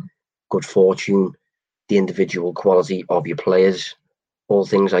referee, good fortune, the individual quality of your players, all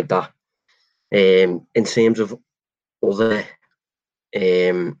things like that. In terms of other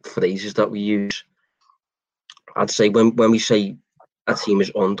phrases that we use, I'd say when we say a team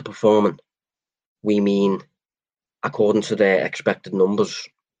is underperforming, we mean according to their expected numbers,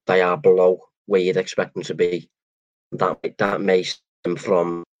 they are below where you'd expect them to be. That may stem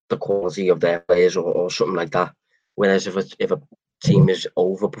from the quality of their players or something like that. Whereas if a team is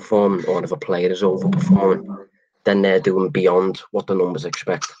overperforming, or if a player is overperforming, then they're doing beyond what the numbers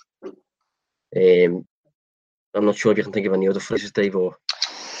expect. I'm not sure if you can think of any other phrases, Dave, or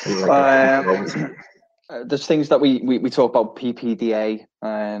there's things that we talk about PPDA,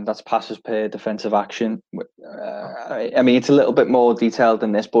 and that's passes per defensive action. It's a little bit more detailed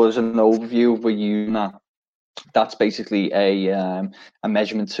than this, but as an overview, we're using that. That's basically a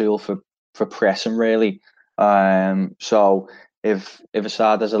measurement tool for pressing, really. So if a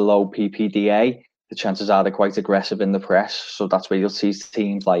side has a low PPDA, the chances are they're quite aggressive in the press. So that's where you'll see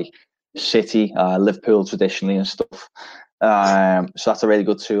teams like City, Liverpool traditionally and stuff. So that's a really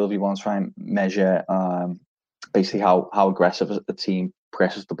good tool if you want to try and measure basically how aggressive a team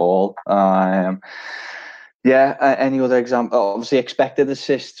presses the ball. Any other example? Obviously, expected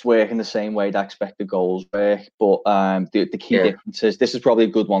assists work in the same way that expected goals work, but the key difference is, this is probably a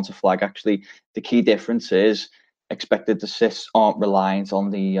good one to flag, actually. The key difference is expected assists aren't reliant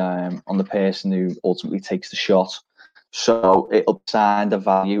on the person who ultimately takes the shot. So it'll assign the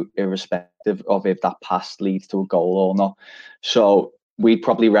value irrespective of if that pass leads to a goal or not. So we'd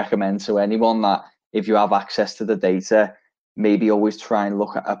probably recommend to anyone that if you have access to the data, maybe always try and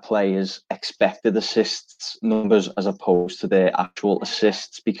look at a player's expected assists numbers as opposed to their actual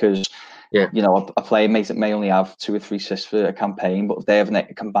assists, because a player may only have 2 or 3 assists for a campaign, but if they have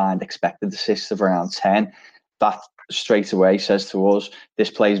a combined expected assists of around 10, that straight away says to us this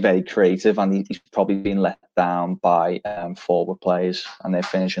player is very creative and he's probably been let down by forward players and their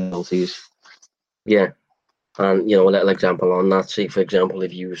finishing abilities. Yeah, and a little example on that. Say, for example,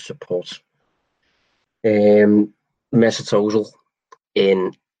 if you support Mesut Ozil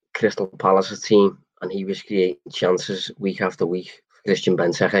in Crystal Palace's team and he was creating chances week after week for Christian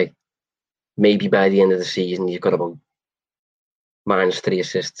Benteke, maybe by the end of the season you've got about -3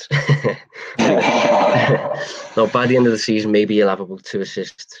 assists. No, by the end of the season maybe you'll have about 2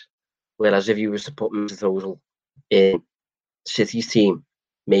 assists. Whereas if you were to put Mesut Ozil in City's team,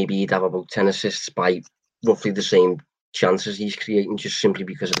 maybe he'd have about 10 assists by roughly the same chances he's creating, just simply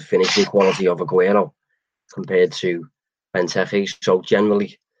because of the finishing quality of Aguero compared to Benteke. So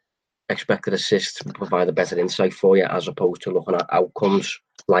generally, expected assists will provide a better insight for you as opposed to looking at outcomes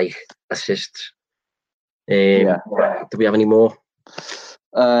like assists. Do we have any more?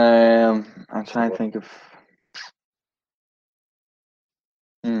 I'm trying to think of.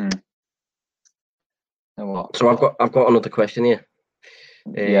 So I've got another question here.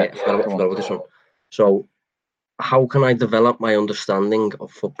 I forgot about this one. So, how can I develop my understanding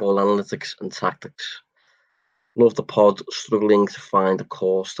of football analytics and tactics? Love the pod, struggling to find a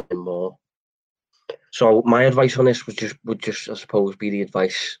course to learn more. So my advice on this would just I suppose be the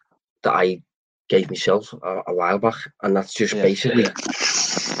advice that I gave myself a while back, and that's just basically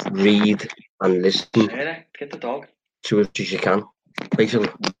read and listen to as you can, basically.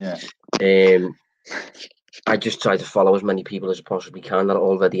 I just try to follow as many people as I possibly can that are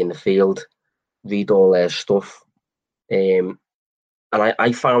already in the field, read all their stuff, and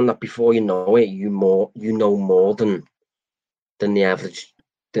I found that before you know it, you know more than the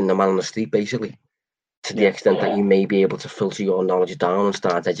man on the street, basically, to the extent that you may be able to filter your knowledge down and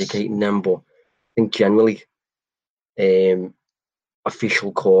start educating them. But I think generally,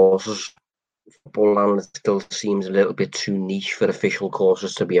 official courses, football analytics still seems a little bit too niche for official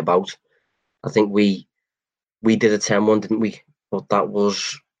courses to be about. I think we did a 10-1, didn't we? But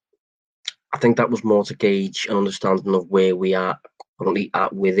I think that was more to gauge an understanding of where we are currently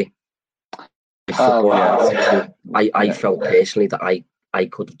at with it. I felt personally that I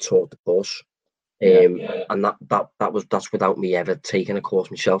could have taught the course, and that's without me ever taking a course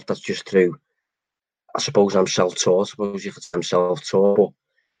myself. That's just through, I suppose I'm self-taught. I suppose if I'm self-taught, but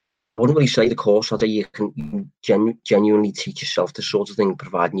I wouldn't really say the course. I'd say you can genuinely teach yourself this sort of thing,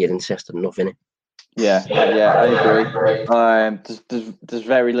 providing you're interested enough in it. Yeah, I agree. There's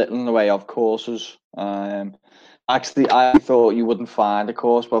very little in the way of courses. Actually, I thought you wouldn't find a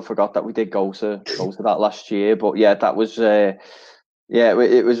course, but I forgot that we did go to that last year. But yeah, that was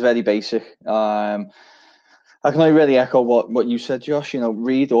it was very basic. I can only really echo what you said, Josh.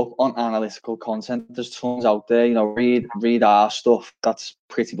 Read up on analytical content. There's tons out there. Read our stuff. That's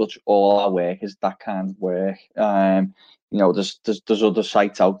pretty much all our work is that kind of work. There's other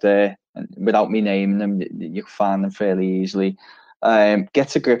sites out there, and without me naming them, you can find them fairly easily. Get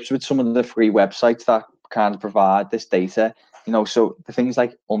to grips with some of the free websites that kind of provide this data. So the things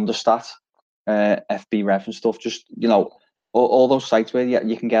like Understat, FBref and stuff. Just all those sites where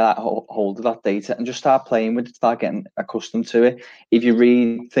you can get hold of that data and just start playing with it, start getting accustomed to it. If you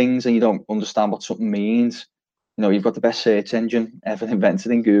read things and you don't understand what something means, you've got the best search engine ever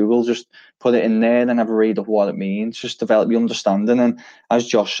invented in Google. Just put it in there and have a read of what it means. Just develop your understanding. And as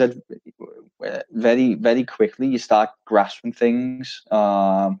Josh said, very, very quickly you start grasping things.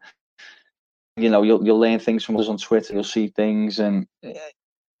 You'll learn things from us on Twitter. You'll see things, and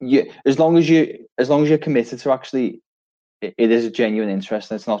as long as you're committed to actually, it is a genuine interest.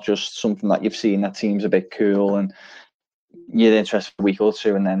 And it's not just something that you've seen that seems a bit cool and you're interested for a week or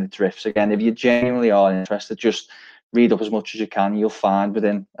two and then it drifts again. If you genuinely are interested, just read up as much as you can. You'll find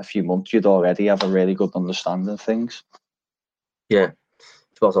within a few months you'd already have a really good understanding of things. Yeah,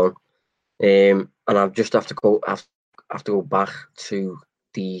 spot on. And I just have to go back to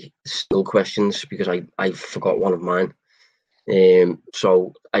the still questions because I forgot one of mine.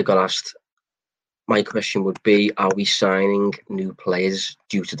 So I got asked. My question would be: are we signing new players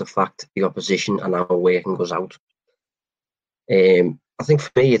due to the fact the opposition are now working us out? I think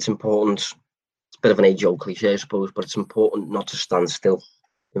for me it's important. It's a bit of an age-old cliche, I suppose, but it's important not to stand still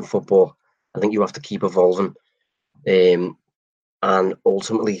in football. I think you have to keep evolving. And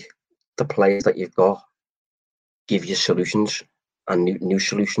ultimately, the players that you've got give you solutions and new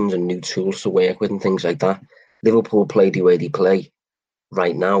solutions and new tools to work with and things like that. Liverpool play the way they play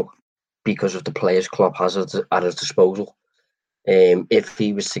right now because of the players Klopp has at his disposal. If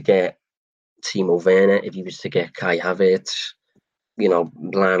he was to get Timo Werner, if he was to get Kai Havertz,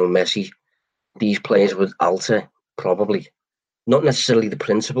 Lionel Messi, these players would alter, probably. Not necessarily the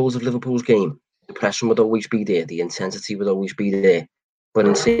principles of Liverpool's game. The pressing would always be there. The intensity would always be there. But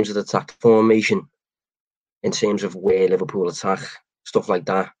in terms of the tactic formation, in terms of where Liverpool attack, stuff like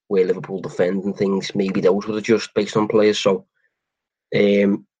that, where Liverpool defend and things, maybe those would adjust based on players. So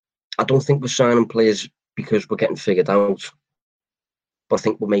I don't think we're signing players because we're getting figured out. But I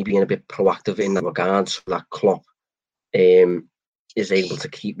think we're maybe being a bit proactive in that regard, so that Klopp is able to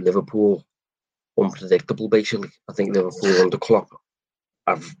keep Liverpool unpredictable, basically. I think Liverpool under Klopp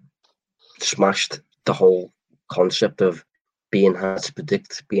have smashed the whole concept of being hard to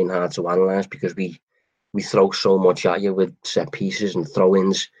predict, being hard to analyse, because we throw so much at you with set pieces and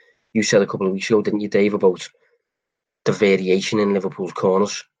throw-ins. You said a couple of weeks ago, didn't you, Dave, about the variation in Liverpool's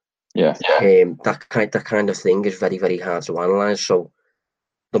corners? Yeah. That kind of thing is very, very hard to analyse. So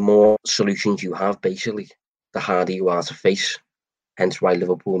the more solutions you have, basically, the harder you are to face. Hence why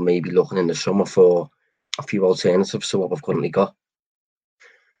Liverpool may be looking in the summer for a few alternatives to what we've currently got.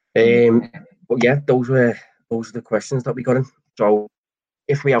 But yeah, those are the questions that we got in. So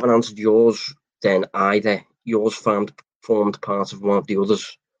if we haven't answered yours, then either yours formed part of one of the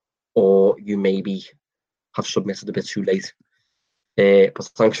others, or you maybe have submitted a bit too late. But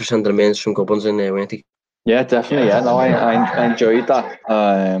thanks for sending them in. Some good ones in there, weren't they? Yeah, definitely. Yeah, no, I enjoyed that.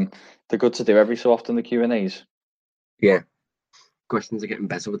 They're good to do every so often, the Q&As. Yeah. Questions are getting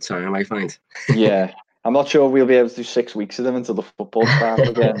better with time, I find. Yeah. I'm not sure we'll be able to do 6 weeks of them until the football starts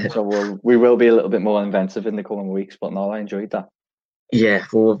again. So we will be a little bit more inventive in the coming weeks. But no, I enjoyed that. Yeah,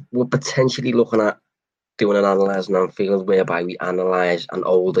 we're potentially looking at doing an Analysing Anfield whereby we analyse an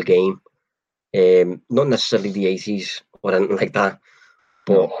older game. Not necessarily the 80s or anything like that,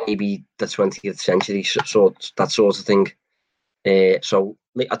 but maybe the 20th century, that sort of thing. So,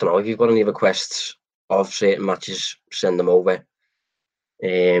 I don't know, if you've got any requests of certain matches, send them over.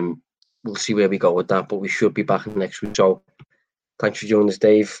 We'll see where we go with that, but we should be back next week. So, thanks for joining us,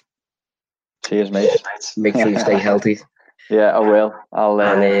 Dave. Cheers, mate. Make sure you stay healthy. Yeah, I will. I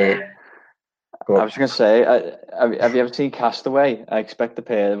was just going to say, have you ever seen Castaway? I expect the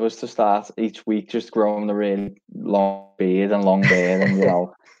pair of us to start each week just growing a really long beard and long beard and,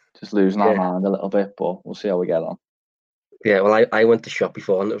 just losing our mind a little bit, but we'll see how we get on. Yeah, well, I went to shop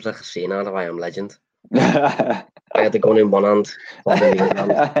before and it was like a scene out of I Am Legend. I had the gun in one hand, in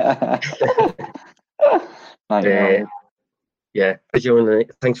the hand. Yeah,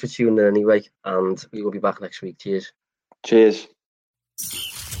 thanks for tuning in anyway, and we will be back next week. Cheers. Cheers.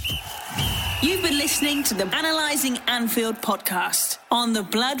 You've been listening to the Analysing Anfield podcast on the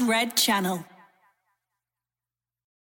Blood Red channel.